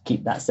you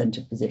keep that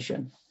centre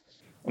position.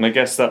 And I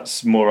guess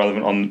that's more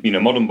relevant on,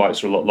 modern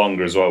bikes are a lot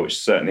longer as well, which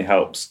certainly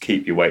helps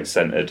keep your weight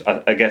centered.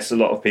 I guess a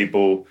lot of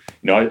people,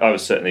 I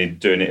was certainly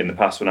doing it in the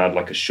past when I had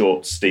a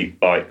short, steep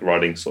bike,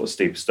 riding sort of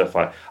steep stuff.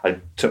 I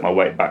took my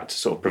weight back to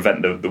sort of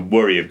prevent the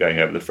worry of going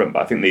over the front.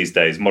 But I think these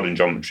days, modern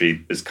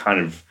geometry has kind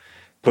of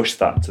pushed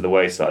that to the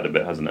wayside a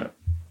bit, hasn't it?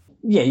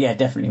 Yeah,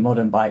 definitely.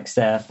 Modern bikes,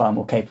 they're far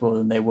more capable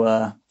than they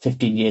were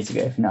 15 years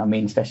ago, if you know what I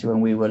mean, especially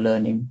when we were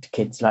learning to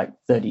kids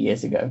 30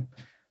 years ago.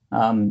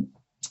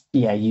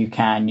 You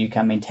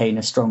can maintain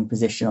a strong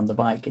position on the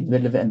bike in the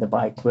middle of it, and the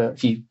bike, where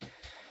if you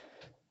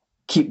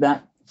keep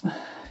that,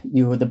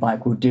 the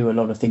bike will do a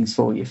lot of things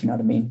for you, if you know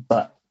what I mean.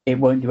 But it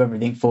won't do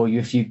everything for you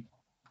if you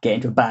get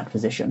into a bad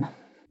position.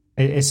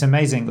 It's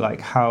amazing,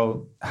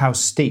 how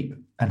steep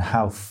and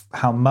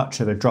how much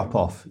of a drop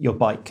off your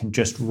bike can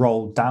just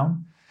roll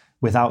down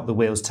without the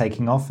wheels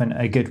taking off. And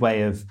a good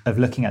way of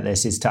looking at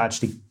this is to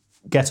actually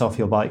get off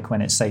your bike when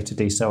it's safe to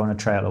do so on a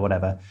trail or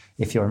whatever,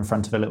 if you're in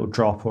front of a little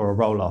drop or a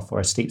roll-off or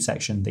a steep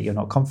section that you're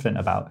not confident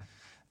about,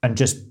 and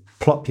just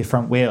plop your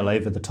front wheel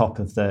over the top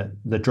of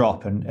the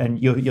drop, and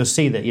you'll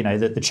see that,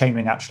 that the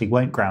chainring actually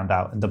won't ground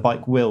out and the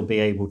bike will be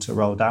able to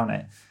roll down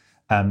it.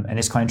 And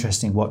it's quite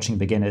interesting watching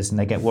beginners, and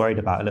they get worried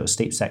about a little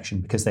steep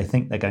section because they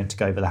think they're going to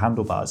go over the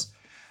handlebars.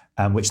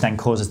 which then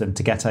causes them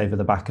to get over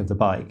the back of the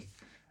bike.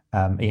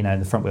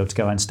 The front wheel to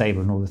go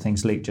unstable and all the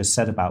things Luke just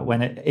said about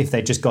if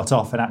they just got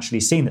off and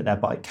actually seen that their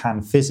bike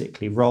can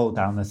physically roll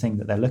down the thing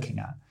that they're looking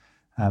at,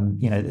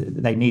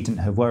 they needn't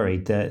have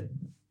worried. That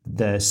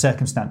the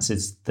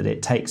circumstances that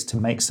it takes to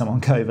make someone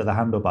go over the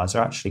handlebars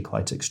are actually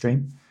quite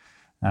extreme.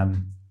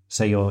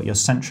 So your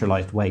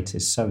centralized weight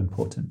is so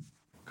important.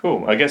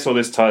 Cool. I guess all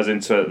this ties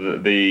into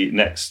the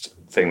next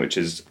thing, which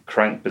is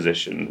crank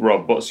position.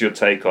 Rob, what's your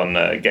take on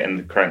getting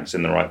the cranks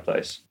in the right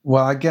place?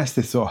 Well, I guess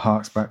this sort of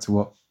harks back to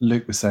what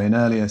Luke was saying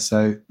earlier.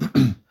 So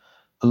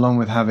along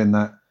with having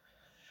that,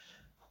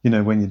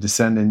 when you're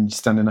descending, you're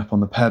standing up on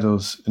the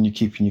pedals and you're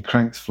keeping your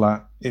cranks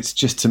flat, it's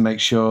just to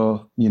make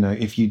sure,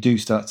 if you do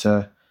start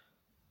to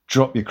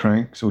drop your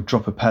cranks or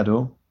drop a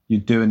pedal, you're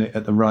doing it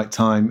at the right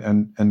time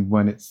and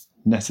when it's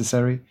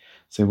necessary.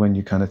 So when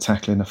you're kind of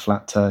tackling a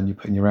flat turn, you're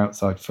putting your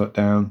outside foot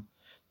down.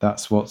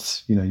 That's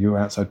what's, your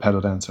outside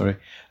pedal down,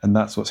 and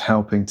that's what's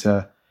helping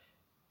to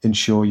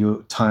ensure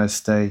your tyres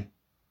stay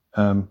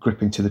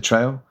gripping to the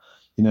trail.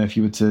 If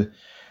you were to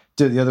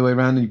do it the other way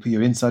around and you put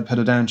your inside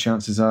pedal down,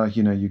 chances are,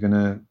 you're going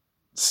to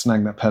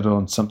snag that pedal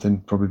on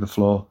something, probably the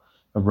floor,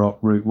 a rock,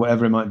 root,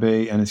 whatever it might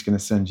be, and it's going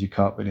to send you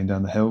cartwheeling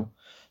down the hill.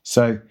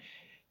 So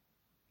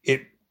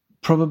it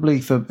probably,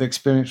 for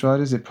experienced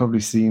riders, it probably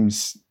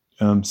seems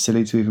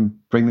silly to even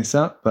bring this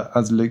up. But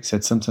as Luke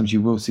said, sometimes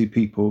you will see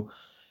people,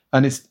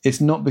 and it's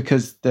not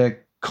because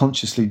they're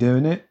consciously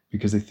doing it,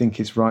 because they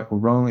think it's right or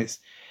wrong. It's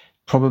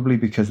probably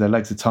because their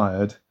legs are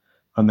tired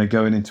and they're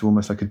going into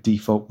almost like a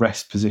default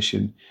rest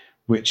position,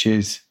 which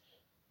is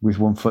with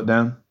one foot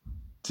down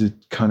to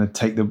kind of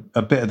take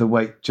a bit of the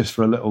weight just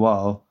for a little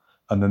while,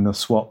 and then they'll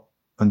swap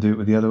and do it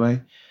with the other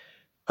way.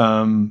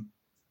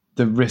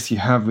 The risk you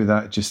have with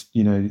that, just,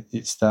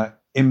 it's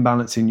that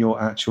imbalance in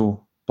your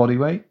actual body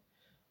weight,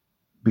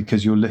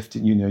 because you're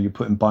lifting, you're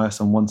putting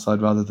bias on one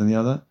side rather than the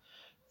other.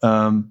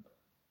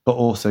 But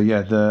also,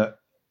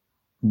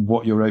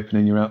 what you're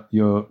opening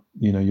you're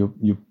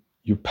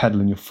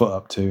pedaling your foot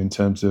up to in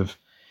terms of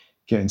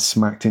getting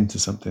smacked into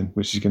something,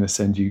 which is going to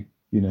send you,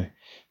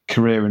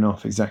 careering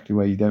off exactly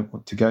where you don't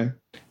want to go.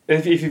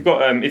 If you've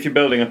got if you're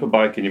building up a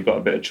bike and you've got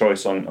a bit of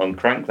choice on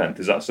crank length,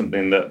 is that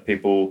something that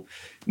people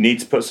need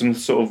to put some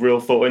sort of real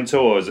thought into,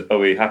 or are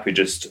we happy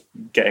just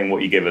getting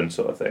what you're given,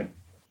 sort of thing?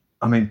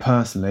 I mean,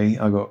 personally,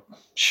 I got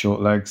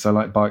short legs. I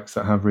like bikes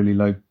that have really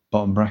low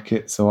bottom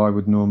bracket. So I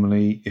would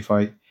normally, if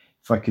I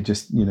could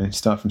just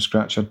start from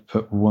scratch, I'd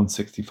put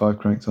 165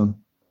 cranks on.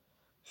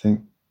 I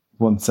think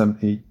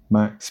 170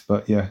 max,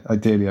 but yeah,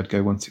 ideally I'd go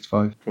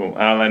 165. Cool.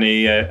 Al,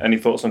 any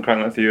thoughts on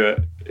crank length for you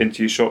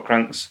into your short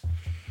cranks?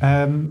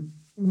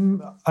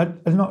 Not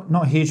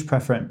a huge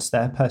preference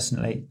there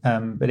personally,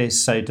 but it's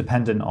so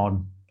dependent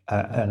on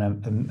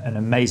an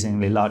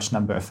amazingly large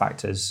number of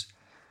factors.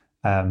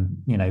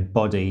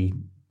 Body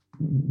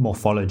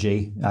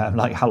morphology,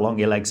 like how long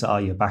your legs are,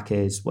 your back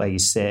is, where you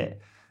sit,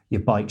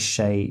 your bike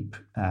shape,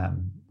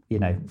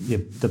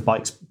 the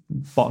bike's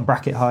bottom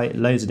bracket height,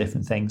 loads of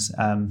different things.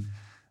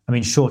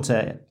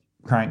 Shorter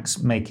cranks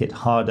make it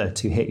harder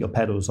to hit your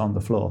pedals on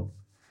the floor,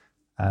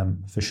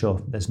 for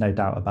sure. There's no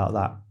doubt about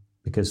that,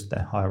 because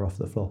they're higher off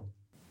the floor.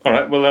 All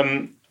right. Well,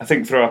 I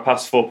think through our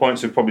past 4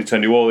 points, we've probably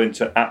turned you all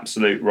into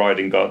absolute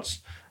riding gods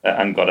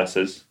and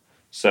goddesses.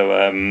 So,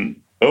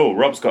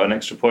 Rob's got an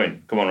extra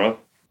point. Come on, Rob.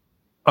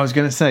 I was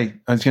going to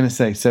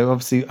say, so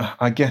obviously,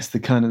 I guess the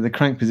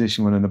crank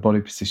position one and the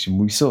body position,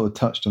 we sort of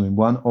touched on in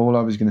one. All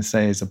I was going to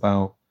say is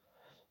about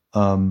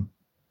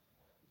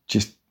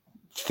just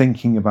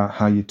thinking about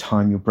how you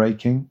time your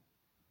braking.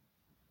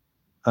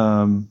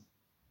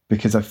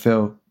 Because I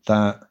feel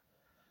that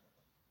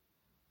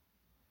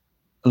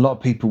a lot of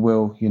people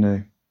will,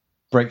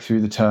 break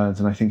through the turns,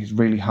 and I think it's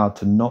really hard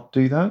to not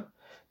do that.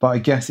 But I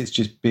guess it's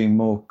just being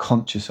more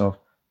conscious of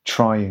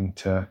trying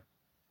to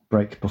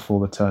brake before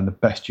the turn the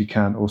best you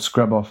can, or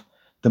scrub off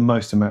the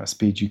most amount of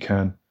speed you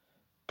can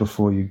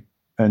before you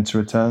enter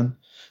a turn.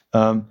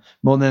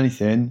 More than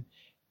anything,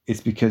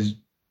 it's because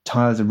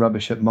tyres are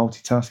rubbish at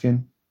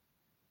multitasking.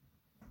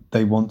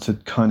 They want to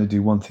kind of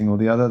do one thing or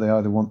the other. They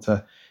either want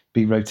to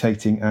be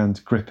rotating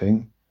and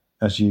gripping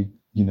as you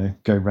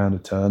go round a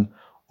turn,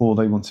 or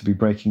they want to be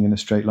braking in a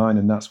straight line,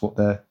 and that's what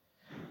they're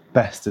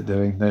best at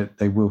doing.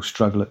 They will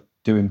struggle at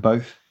doing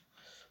both.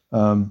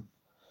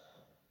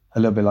 A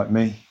little bit like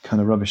me,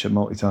 kind of rubbish at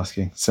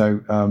multitasking.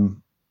 So,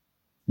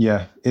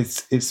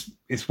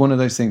 it's one of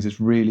those things that's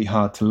really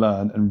hard to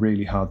learn and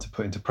really hard to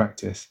put into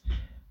practice.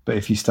 But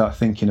if you start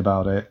thinking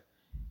about it,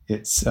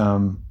 it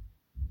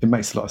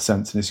makes a lot of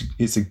sense, and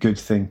it's a good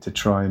thing to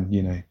try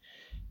and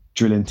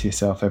drill into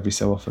yourself every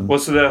so often. Well,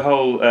 so the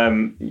whole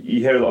you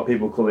hear a lot of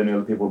people calling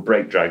other people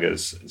brake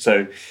draggers.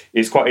 So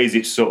it's quite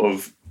easy to sort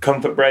of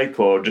comfort brake,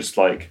 or just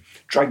like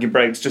drag your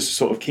brakes just to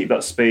sort of keep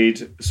that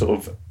speed sort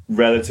of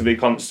relatively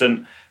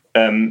constant.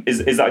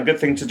 Is that a good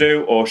thing to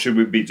do, or should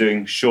we be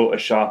doing shorter,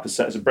 sharper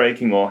sets of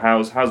braking, or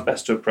how's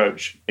best to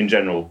approach in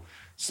general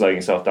slowing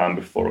yourself down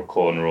before a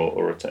corner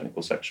or a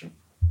technical section?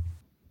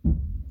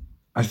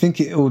 I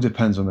think it all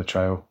depends on the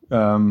trail.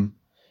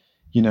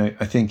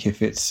 I think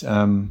if it's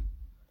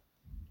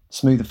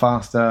smoother,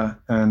 faster,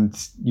 and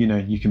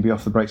you can be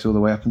off the brakes all the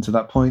way up until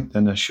that point,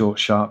 then a short,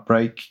 sharp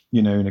brake,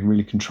 in a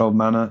really controlled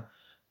manner,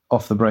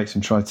 off the brakes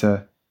and try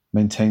to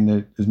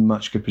maintain as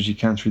much grip as you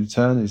can through the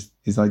turn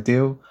is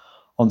ideal.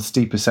 On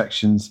steeper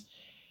sections,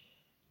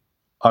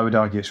 I would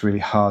argue it's really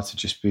hard to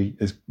just be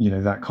as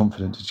that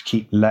confident to just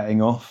keep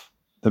letting off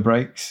the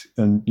brakes,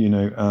 and you'll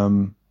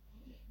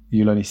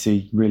only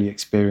see really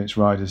experienced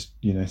riders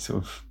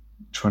sort of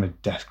trying to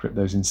death grip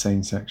those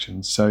insane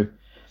sections. So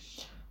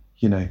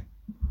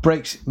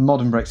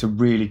modern brakes are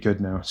really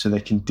good now, so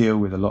they can deal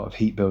with a lot of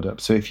heat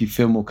buildup. So if you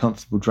feel more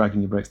comfortable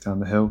dragging your brakes down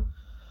the hill,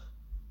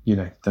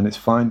 then it's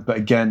fine. But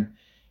again,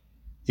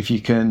 if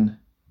you can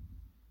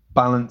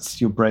balance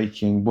your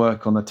braking,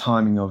 work on the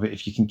timing of it,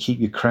 if you can keep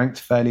your cranks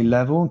fairly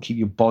level and keep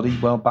your body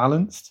well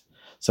balanced,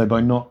 so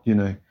by not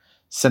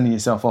sending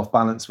yourself off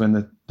balance when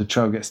the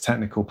trail gets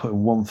technical,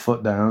 putting one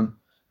foot down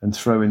and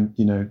throwing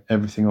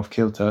everything off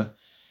kilter,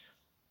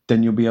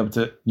 then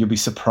you'll be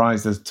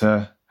surprised as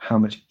to how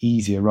much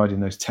easier riding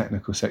those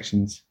technical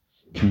sections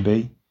can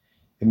be.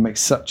 It makes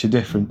such a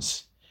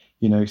difference.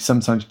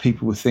 Sometimes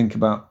people will think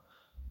about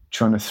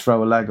trying to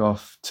throw a leg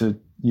off to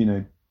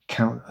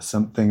counter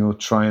something or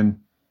try and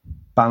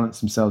balance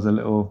themselves a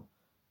little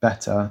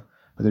better,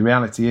 but the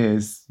reality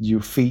is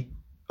your feet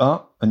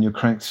up and your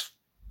cranks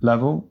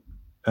level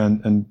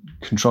and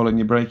controlling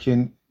your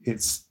braking,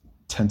 it's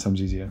 10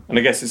 times easier. And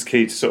I guess it's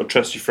key to sort of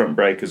trust your front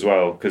brake as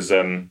well, because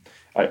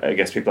I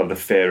guess people have the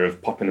fear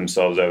of popping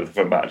themselves over the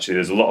front, but actually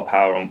there's a lot of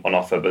power on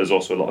offer, but there's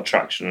also a lot of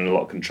traction and a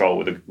lot of control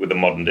with a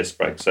modern disc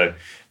brake. So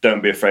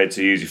don't be afraid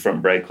to use your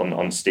front brake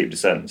on steep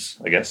descents,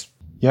 I guess.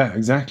 Yeah,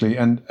 exactly.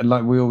 And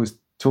like we always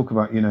talk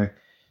about,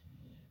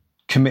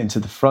 committing to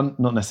the front,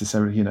 not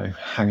necessarily,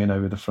 hanging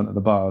over the front of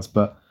the bars,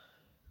 but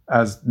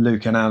as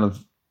Luke and Al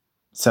have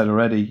said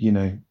already,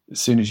 as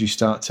soon as you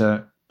start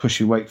to push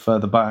your weight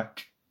further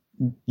back,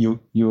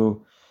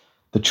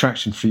 the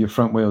traction through your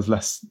front wheels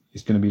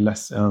is going to be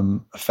less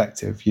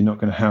effective. You're not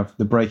going to have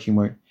the braking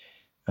won't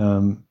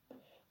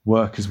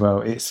work as well.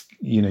 It's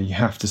you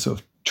have to sort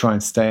of try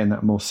and stay in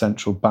that more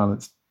central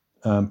balanced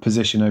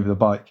position over the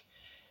bike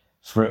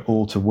for it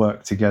all to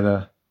work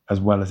together as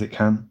well as it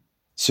can.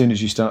 As soon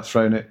as you start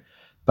throwing it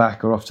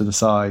back or off to the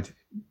side,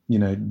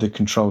 the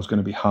control is going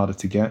to be harder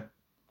to get.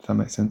 If that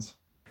makes sense.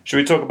 Should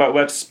we talk about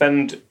where to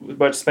spend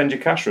your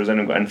cash, or has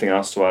anyone got anything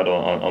else to add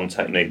on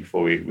technique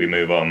before we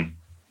move on?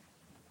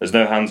 There's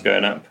no hands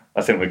going up.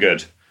 I think we're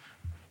good.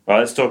 All right,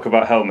 let's talk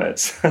about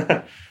helmets.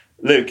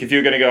 Luke, if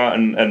you're going to go out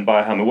and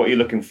buy a helmet, what are you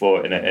looking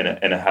for in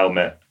a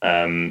helmet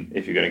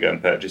if you're going to go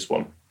and purchase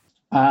one?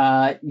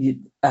 A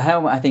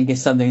helmet, I think,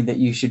 is something that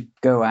you should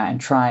go out and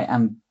try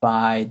and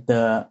buy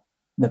the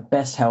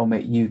best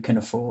helmet you can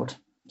afford.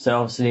 So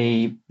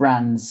obviously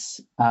brands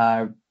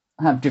have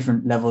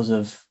different levels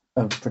of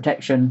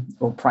protection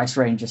or price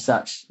range as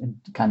such,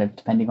 kind of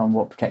depending on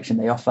what protection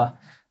they offer.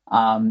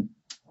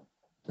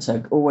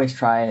 So always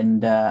try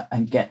and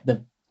get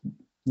the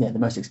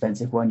most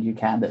expensive one you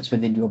can that's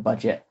within your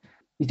budget.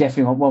 You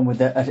definitely want one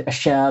with a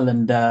shell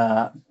and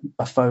a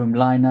foam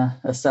liner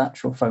as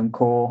such, or foam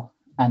core.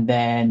 And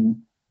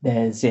then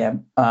there's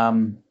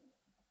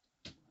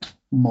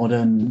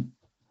modern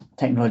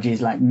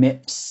technologies like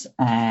MIPS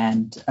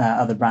and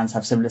other brands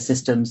have similar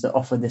systems that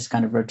offer this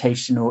kind of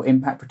rotational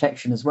impact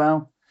protection as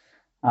well.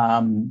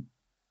 Some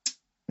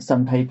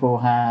people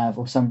have,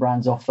 or some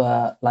brands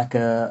offer like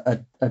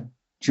a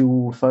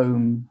dual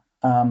foam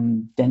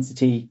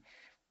density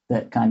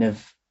that kind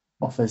of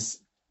offers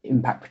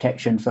impact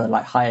protection for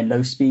like high and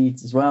low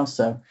speeds as well.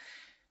 So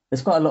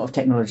there's quite a lot of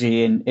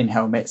technology in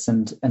helmets,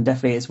 and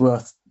definitely it's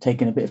worth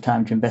taking a bit of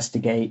time to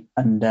investigate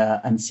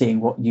and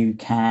seeing what you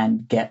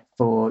can get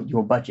for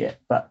your budget.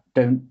 But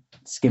don't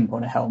skimp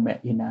on a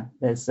helmet.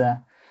 There's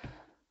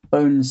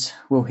bones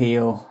will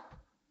heal.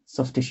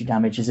 Soft tissue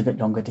damage is a bit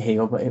longer to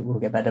heal, but it will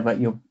get better. But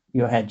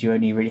your head, you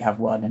only really have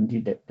one, and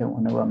you don't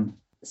want to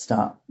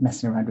start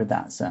messing around with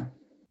that. So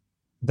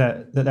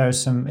there are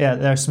some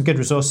good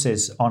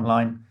resources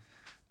online.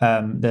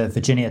 The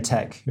Virginia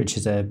Tech, which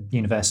is a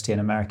university in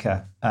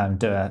America,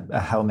 do a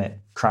helmet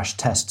crash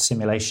test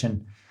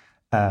simulation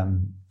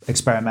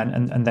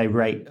experiment, and they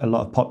rate a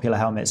lot of popular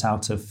helmets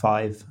out of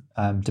 5,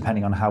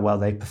 depending on how well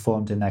they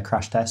performed in their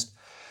crash test.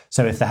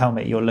 So if the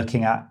helmet you're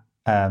looking at,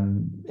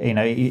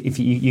 if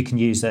you can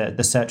use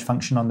the search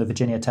function on the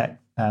Virginia Tech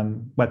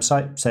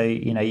website, so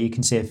you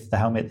can see if the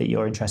helmet that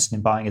you're interested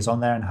in buying is on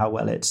there and how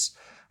well it's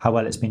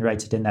been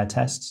rated in their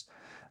tests.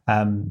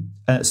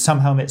 Some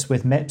helmets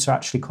with MIPS are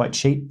actually quite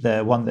cheap.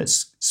 The one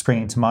that's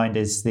springing to mind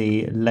is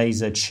the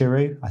Laser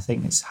Chiru, I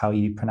think it's how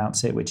you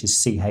pronounce it, which is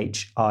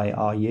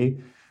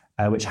CHIRU,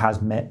 which has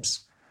MIPS,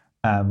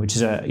 which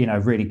is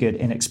a really good,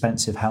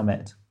 inexpensive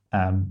helmet.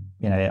 I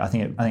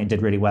think it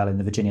did really well in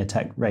the Virginia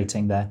Tech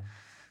rating there.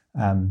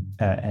 There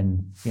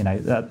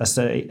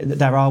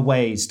are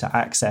ways to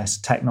access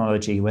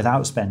technology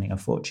without spending a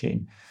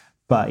fortune.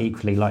 But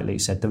equally, like Luke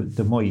said,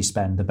 the more you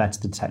spend, the better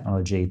the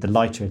technology, the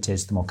lighter it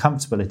is, the more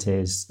comfortable it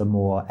is, the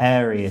more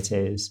airy it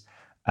is,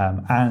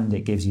 and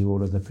it gives you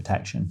all of the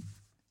protection.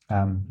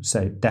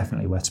 So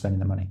definitely worth spending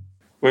the money.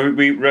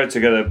 We rode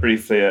together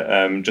briefly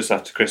just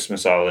after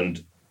Christmas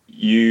Island.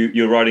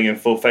 You're riding in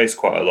full face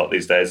quite a lot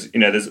these days. You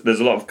know, there's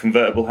a lot of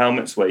convertible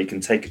helmets where you can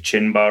take a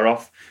chin bar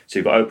off, so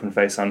you've got open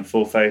face and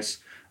full face.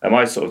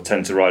 I sort of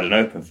tend to ride an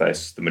open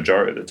face the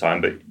majority of the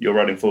time, but you're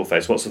riding full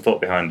face. What's the thought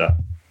behind that?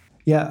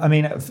 Yeah, I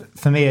mean,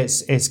 for me,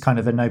 it's kind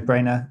of a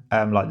no-brainer.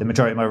 Like the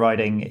majority of my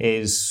riding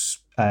is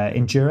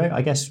enduro,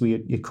 I guess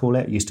you'd call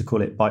it. Used to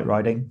call it bike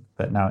riding,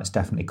 but now it's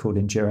definitely called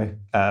enduro,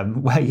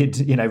 where you'd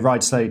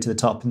ride slowly to the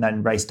top and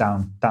then race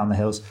down the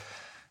hills.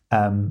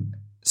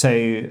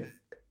 So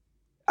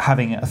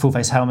having a full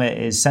face helmet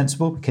is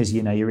sensible because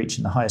you're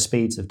reaching the higher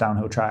speeds of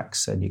downhill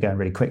tracks and you're going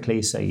really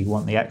quickly, so you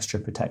want the extra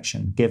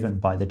protection given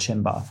by the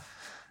chin bar.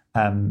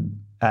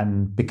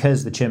 And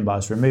because the chin bar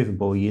is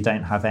removable, you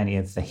don't have any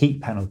of the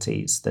heat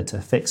penalties that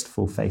a fixed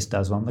full face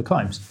does on the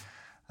climbs.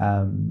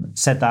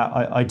 Said that,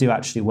 I do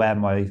actually wear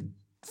my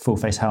full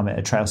face helmet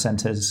at trail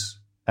centres.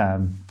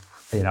 I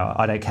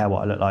don't care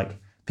what I look like.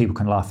 People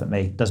can laugh at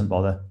me. Doesn't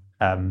bother.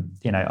 I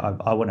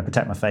want to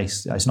protect my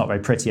face. It's not very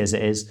pretty as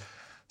it is.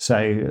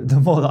 So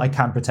the more that I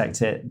can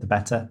protect it, the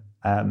better.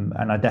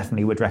 And I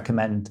definitely would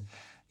recommend,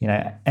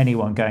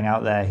 anyone going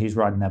out there who's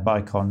riding their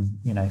bike on,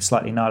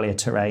 slightly gnarlier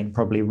terrain,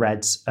 probably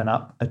reds and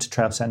up at a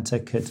trail centre,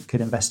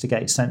 could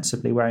investigate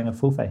sensibly wearing a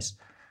full face.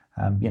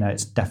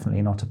 It's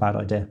definitely not a bad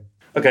idea.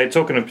 Okay,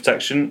 talking of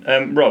protection,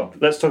 Rob,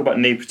 let's talk about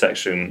knee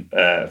protection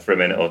for a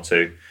minute or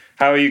two.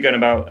 How are you going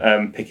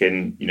about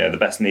picking, the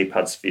best knee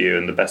pads for you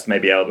and the best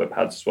maybe elbow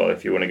pads as well,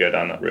 if you want to go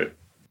down that route?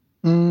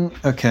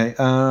 Okay.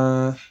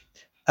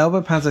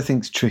 Elbow pads, I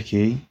think, is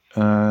tricky,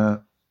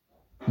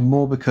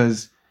 more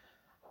because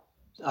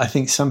I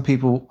think some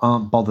people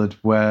aren't bothered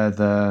where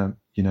the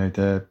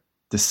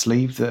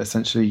sleeve that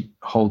essentially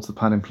holds the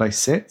pad in place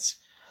sits.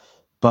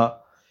 But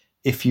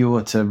if you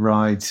were to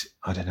ride,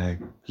 I don't know,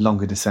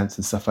 longer descents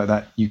and stuff like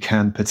that, you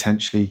can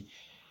potentially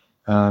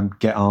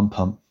get arm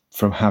pump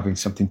from having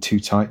something too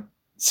tight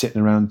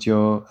sitting around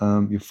your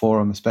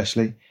forearm,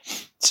 especially.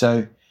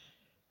 So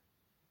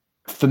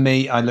for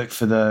me, I look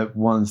for the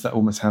ones that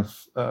almost have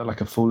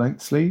like a full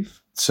length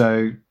sleeve.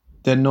 So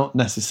they're not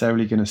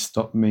necessarily going to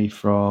stop me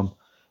from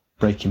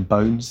breaking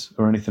bones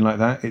or anything like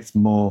that. It's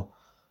more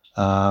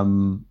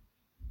that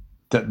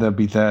they'll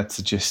be there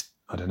to just,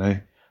 I don't know,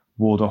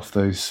 ward off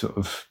those sort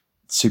of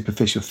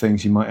superficial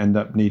things you might end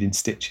up needing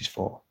stitches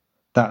for,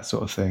 that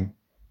sort of thing,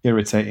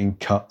 irritating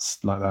cuts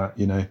like that,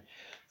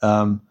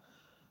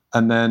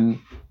 and then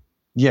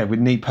with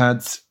knee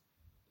pads,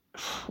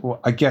 well,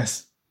 I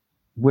guess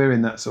we're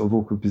in that sort of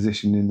awkward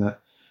position in that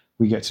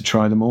we get to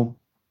try them all.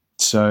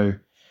 So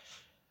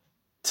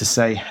to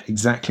say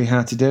exactly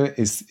how to do it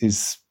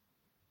is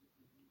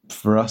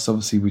for us,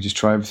 obviously we just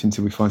try everything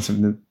until we find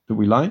something that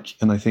we like,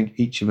 and I think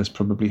each of us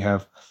probably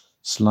have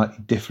slightly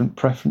different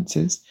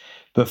preferences.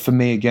 But for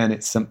me, again,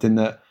 it's something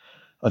that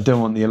I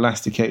don't want the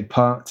elasticated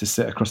part to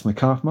sit across my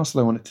calf muscle.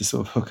 I want it to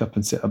sort of hook up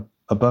and sit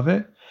above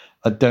it.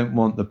 I don't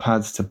want the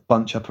pads to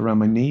bunch up around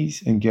my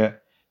knees and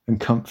get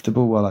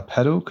uncomfortable while I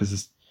pedal,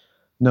 because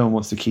no one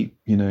wants to keep,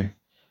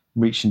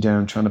 reaching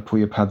down, trying to pull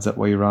your pads up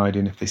while you're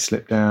riding if they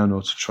slip down,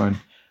 or to try and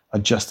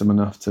adjust them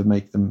enough to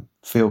make them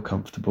feel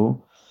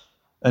comfortable.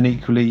 And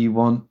equally, you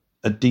want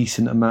a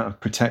decent amount of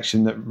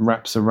protection that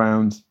wraps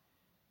around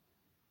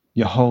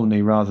your whole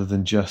knee rather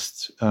than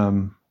just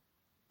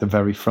the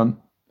very front,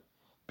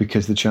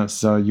 because the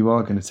chances are you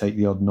are going to take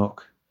the odd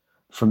knock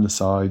from the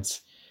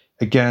sides.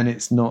 Again,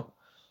 it's not,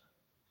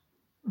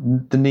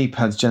 the knee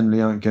pads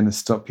generally aren't going to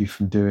stop you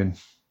from doing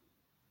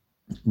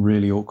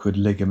really awkward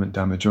ligament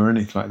damage or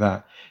anything like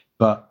that.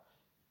 But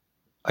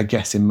I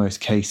guess in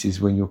most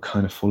cases, when you're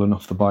kind of falling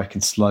off the bike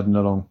and sliding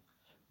along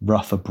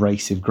rough,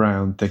 abrasive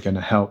ground, they're going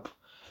to help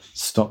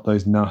stop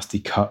those nasty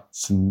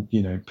cuts and,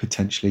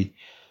 potentially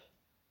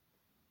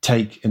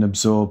take and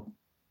absorb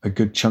a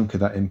good chunk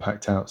of that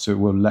impact out, so it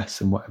will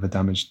lessen whatever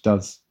damage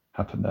does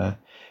happen there.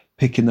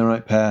 Picking the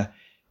right pair,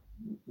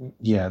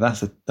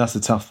 that's a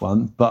tough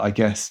one. But I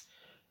guess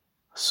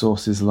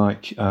sources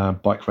like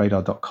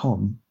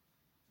bikeradar.com,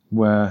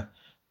 where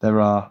there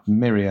are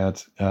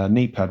myriad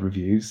knee pad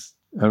reviews,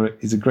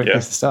 is a great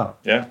place to start.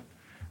 Yeah.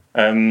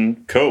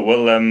 Cool.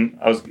 Well,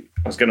 I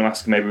was going to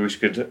ask, maybe we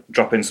could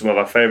drop in some of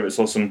our favourites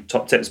or some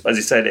top tips. But as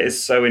you said, it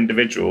is so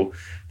individual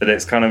that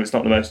it's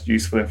not the most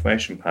useful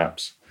information,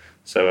 perhaps.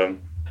 So,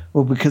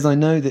 well, because I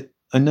know that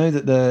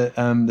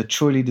the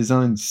Troy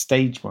Design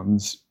stage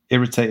ones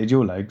irritated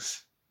your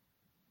legs,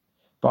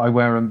 but I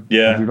wear them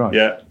every ride.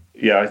 Yeah.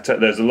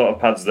 There's a lot of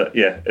pads that,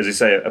 as you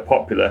say, are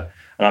popular,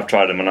 and I've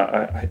tried them, and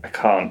I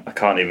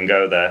can't even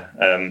go there.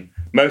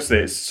 Mostly,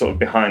 it's sort of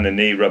behind the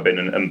knee rubbing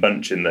and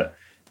bunching that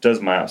does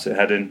my absolute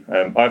head in.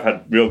 I've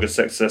had real good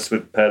success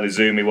with Pearly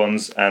Zoomy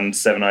ones and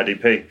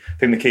 7IDP. I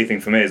think the key thing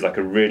for me is like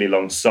a really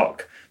long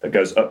sock that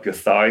goes up your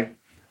thigh.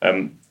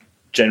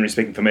 Generally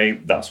speaking, for me,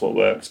 that's what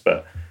works.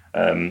 But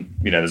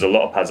there's a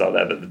lot of pads out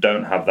there that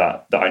don't have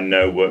that I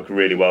know work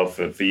really well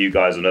for you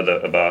guys and other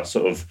of our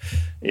sort of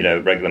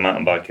regular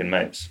mountain biking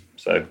mates.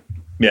 So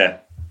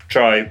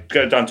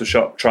go down to a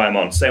shop, try them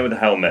on. Same with the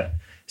helmet.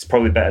 it's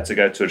probably better to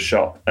go to a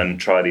shop and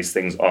try these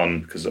things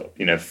on, because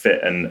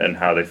fit and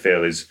how they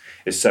feel is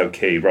so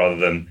key, rather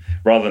than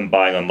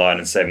buying online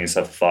and saving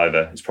yourself a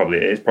fiver. It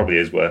probably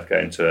is worth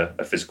going to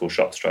a physical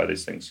shop to try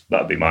these things.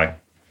 That'd be my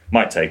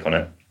take on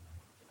it.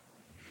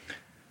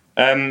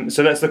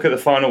 So let's look at the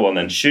final one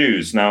then,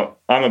 shoes. Now,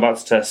 I'm about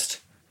to test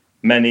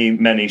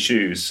many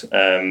shoes,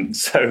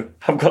 so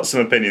I've got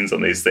some opinions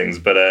on these things,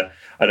 but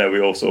I know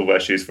we all sort of wear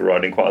shoes for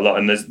riding quite a lot,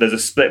 and there's a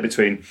split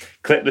between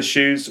clipless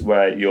shoes,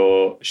 where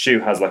your shoe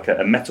has like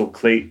a metal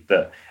cleat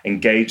that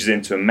engages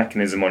into a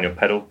mechanism on your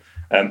pedal,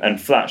 and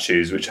flat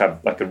shoes, which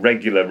have like a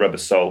regular rubber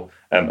sole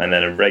and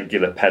then a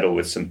regular pedal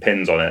with some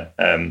pins on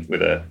it,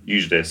 with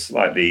usually a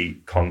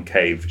slightly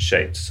concave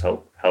shape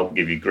to help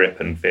give you grip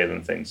and feel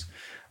and things.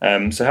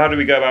 So how do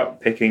we go about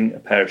picking a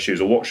pair of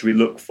shoes, or what should we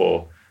look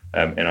for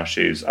in our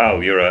shoes?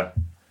 Al, you're a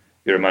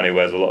man who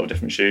wears a lot of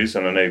different shoes,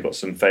 and I know you've got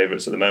some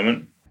favourites at the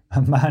moment.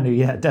 A man who,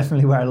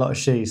 definitely wear a lot of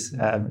shoes.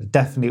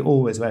 Definitely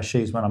always wear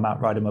shoes when I'm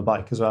out riding my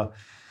bike as well.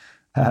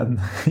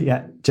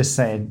 Just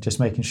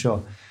making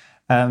sure.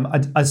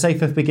 I'd say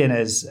for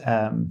beginners,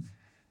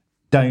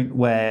 don't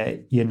wear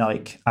your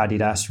Nike,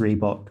 Adidas,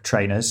 Reebok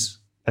trainers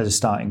as a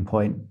starting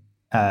point.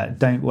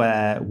 Don't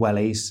wear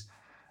wellies,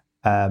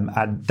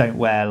 and don't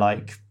wear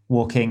like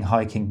walking,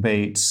 hiking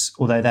boots,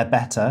 although they're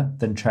better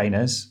than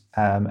trainers.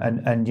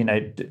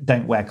 And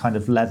don't wear kind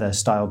of leather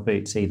style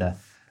boots either.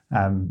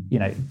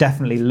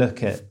 Definitely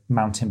look at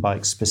mountain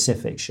bike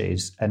specific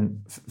shoes.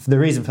 And the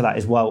reason for that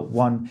is, well,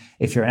 one,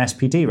 if you're an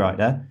SPD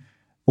rider,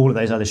 all of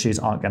those other shoes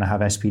aren't going to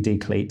have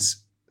SPD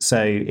cleats.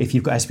 So if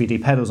you've got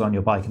SPD pedals on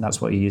your bike and that's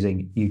what you're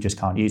using, you just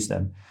can't use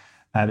them.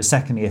 But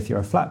secondly, if you're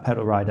a flat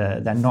pedal rider,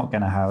 they're not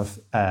going to have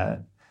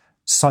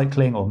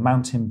cycling or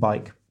mountain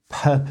bike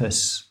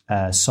purpose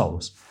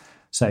soles.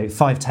 So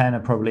 510 are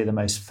probably the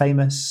most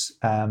famous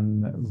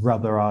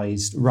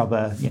rubberized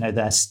rubber.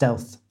 They're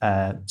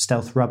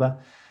stealth rubber,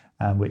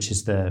 which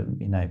is the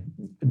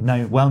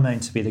well known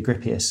to be the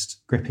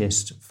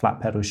grippiest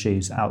flat pedal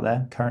shoes out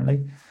there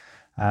currently.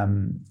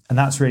 And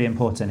that's really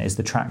important, is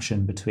the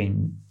traction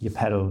between your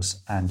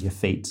pedals and your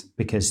feet,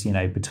 because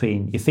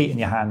between your feet and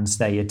your hands,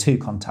 they're your two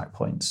contact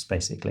points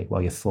basically.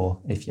 Well, you're four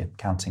if you're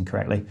counting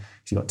correctly,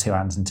 because you've got two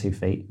hands and 2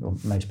 feet, or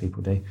most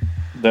people do.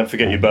 Don't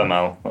forget your bum,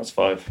 Al. That's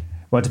 5.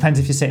 Well, it depends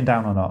if you're sitting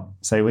down or not.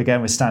 So we're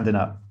going with standing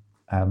up,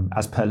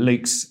 as per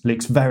Luke's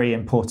very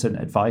important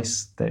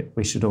advice that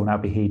we should all now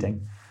be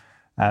heeding.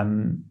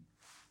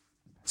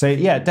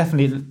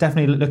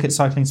 Definitely look at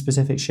cycling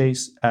specific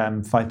shoes.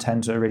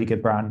 510s are a really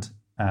good brand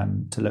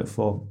to look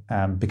for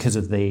because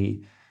of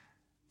the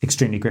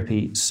extremely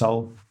grippy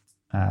sole.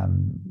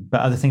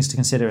 But other things to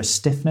consider are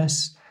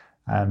stiffness,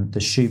 the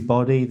shoe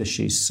body, the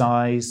shoe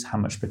size, how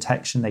much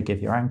protection they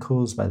give your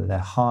ankles, whether they're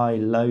high,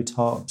 low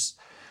tops,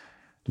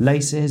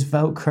 laces,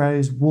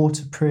 velcros,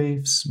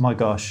 waterproofs. My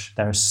gosh,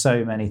 there are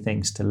so many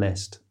things to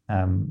list.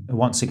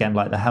 Once again,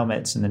 like the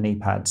helmets and the knee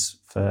pads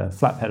for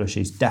flat pedal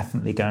shoes,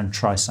 definitely go and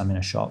try some in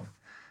a shop.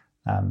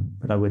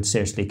 But I would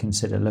seriously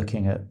consider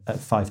looking at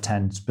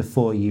 510s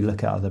before you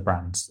look at other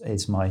brands.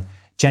 It's my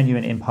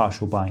genuine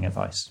impartial buying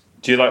advice.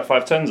 Do you like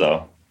 510s,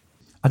 Al?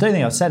 I don't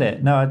think I've said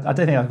it. No, I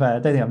don't think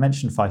I've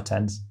mentioned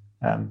 510s.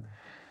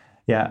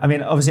 I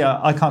mean, obviously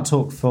I can't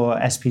talk for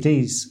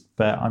SPDs,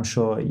 but I'm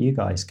sure you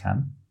guys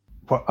can.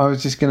 Well, I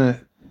was just going to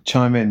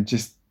chime in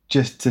just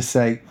to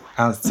say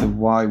as to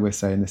why we're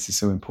saying this is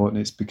so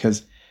important. It's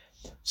because,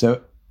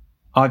 so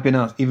I've been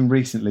asked, even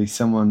recently,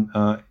 someone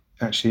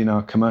actually in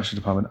our commercial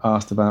department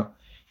asked about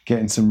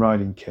getting some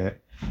riding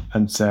kit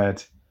and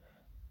said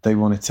they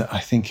wanted to, I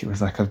think it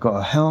was like, I've got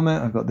a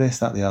helmet, I've got this,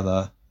 that, the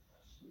other.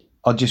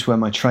 I'll just wear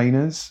my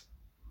trainers.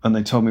 And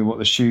they told me what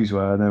the shoes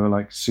were. And they were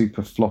like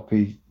super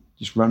floppy,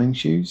 just running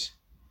shoes.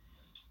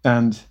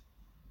 And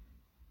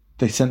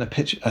they sent a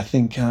picture. I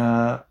think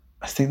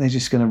they're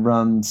just going to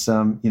run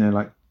some,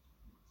 like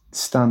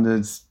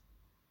standard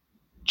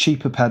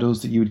cheaper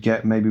pedals that you would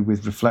get maybe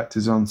with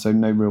reflectors on, so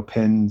no real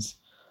pins.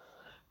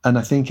 And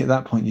I think at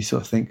that point you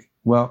sort of think,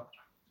 well,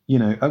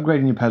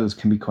 upgrading your pedals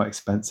can be quite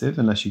expensive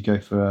unless you go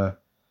for a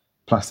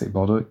plastic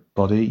body.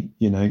 But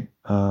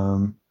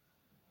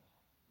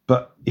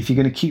if you're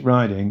going to keep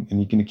riding and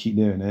you're going to keep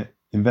doing it,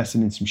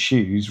 investing in some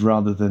shoes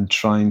rather than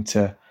trying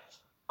to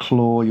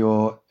claw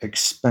your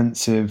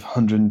expensive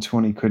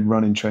 120 quid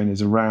running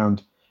trainers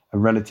around a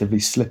relatively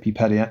slippy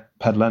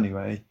pedal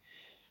anyway,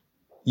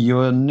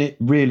 you're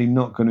really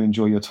not going to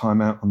enjoy your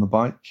time out on the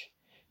bike.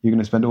 You're going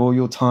to spend all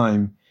your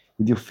time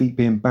with your feet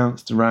being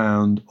bounced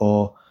around,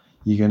 or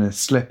you're going to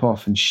slip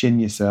off and shin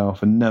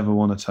yourself and never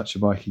want to touch a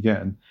bike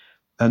again.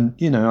 And,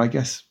 I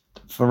guess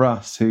for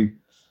us who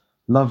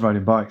love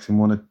riding bikes and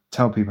want to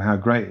tell people how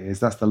great it is,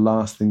 that's the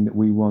last thing that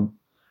we want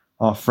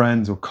our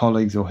friends or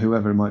colleagues or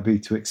whoever it might be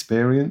to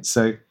experience.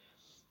 So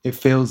it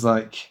feels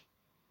like,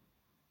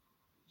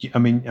 I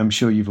mean, I'm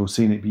sure you've all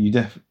seen it, but you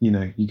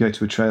go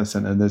to a trail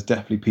centre and there's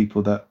definitely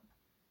people that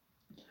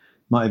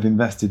might have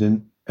invested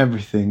in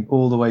everything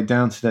all the way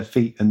down to their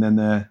feet, and then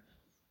they're,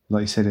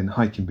 like you said, in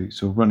hiking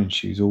boots or running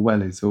shoes or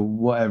wellies or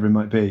whatever it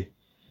might be.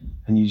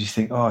 And you just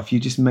think, if you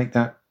just make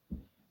that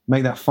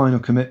make that final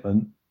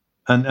commitment.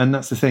 And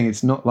that's the thing.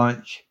 It's not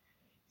like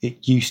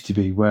it used to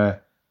be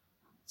where,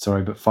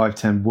 but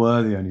 510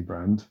 were the only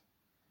brand.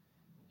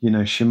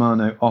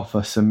 Shimano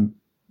offer some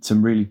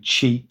really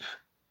cheap,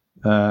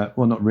 well,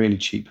 not really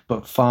cheap,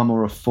 but far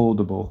more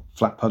affordable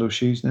flat pedal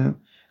shoes now.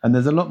 And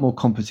there's a lot more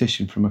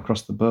competition from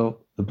across the board,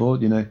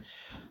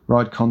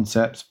 Ride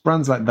Concepts,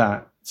 brands like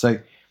that. So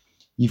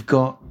you've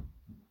got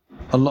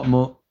a lot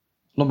more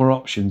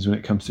options when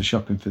it comes to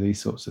shopping for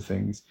these sorts of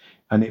things.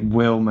 And it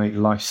will make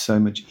life so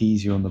much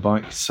easier on the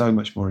bike, so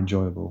much more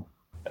enjoyable.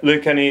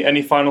 Luke,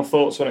 any final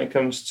thoughts when it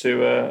comes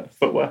to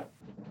footwear?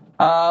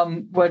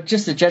 Well,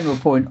 just a general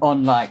point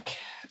on like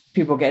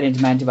people getting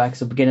into mountain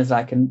bikes or beginners,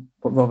 like, and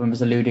what Robin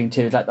was alluding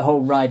to, like the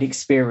whole ride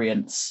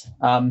experience.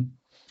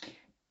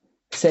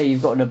 Say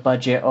you've got a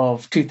budget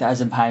of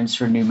 £2,000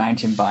 for a new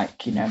mountain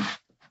bike,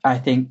 I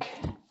think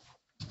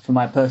from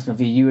my personal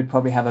view, you would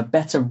probably have a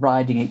better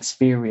riding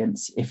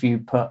experience if you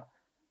put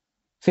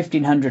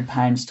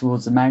 £1,500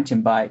 towards a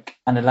mountain bike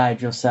and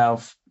allowed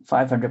yourself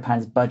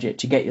 £500 budget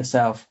to get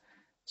yourself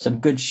some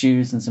good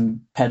shoes and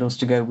some pedals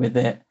to go with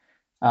it,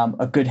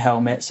 a good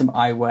helmet, some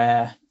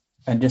eyewear,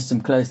 and just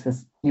some clothes.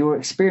 Because your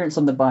experience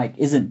on the bike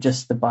isn't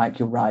just the bike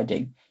you're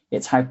riding,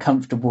 it's how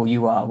comfortable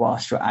you are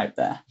whilst you're out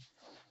there.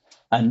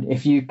 And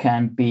if you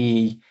can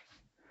be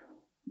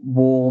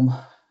warm,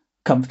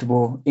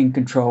 comfortable, in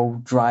control,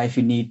 dry if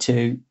you need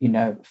to,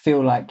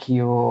 feel like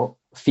your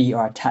feet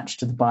are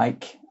attached to the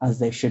bike as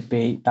they should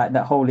be, that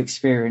whole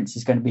experience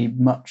is going to be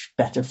much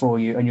better for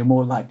you, and you're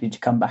more likely to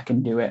come back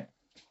and do it.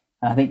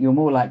 And I think you're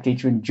more likely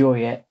to enjoy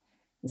it,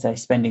 say,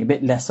 spending a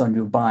bit less on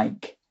your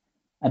bike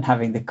and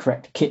having the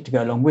correct kit to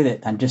go along with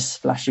it than just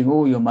splashing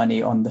all your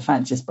money on the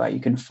fanciest bike you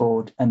can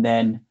afford and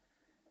then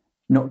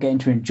not getting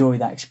to enjoy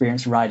that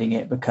experience riding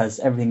it because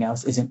everything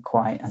else isn't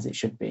quite as it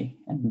should be.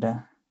 And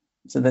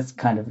so that's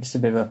kind of just a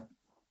bit of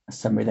a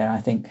summary there,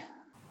 I think.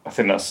 I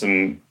think that's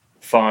some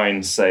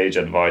fine, sage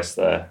advice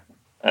there.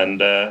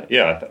 And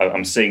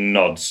I'm seeing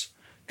nods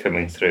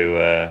coming through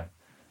our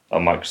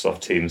Microsoft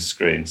Teams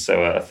screen.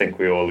 So I think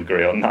we all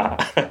agree on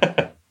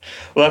that.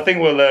 Well, I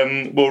think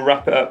we'll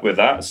wrap it up with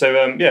that. So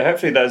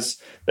hopefully there's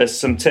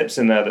some tips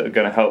in there that are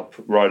going to help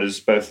riders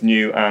both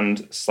new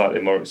and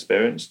slightly more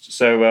experienced.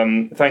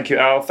 So thank you,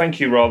 Al. Thank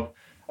you, Rob.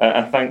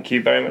 And thank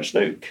you very much,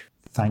 Luke.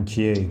 Thank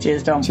you.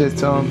 Cheers, Tom. Cheers,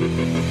 Tom.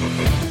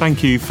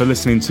 Thank you for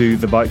listening to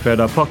the Bike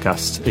Radar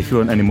podcast. If you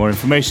want any more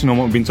information on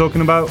what we've been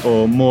talking about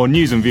or more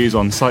news and views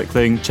on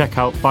cycling, check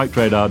out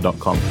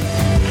bikeradar.com.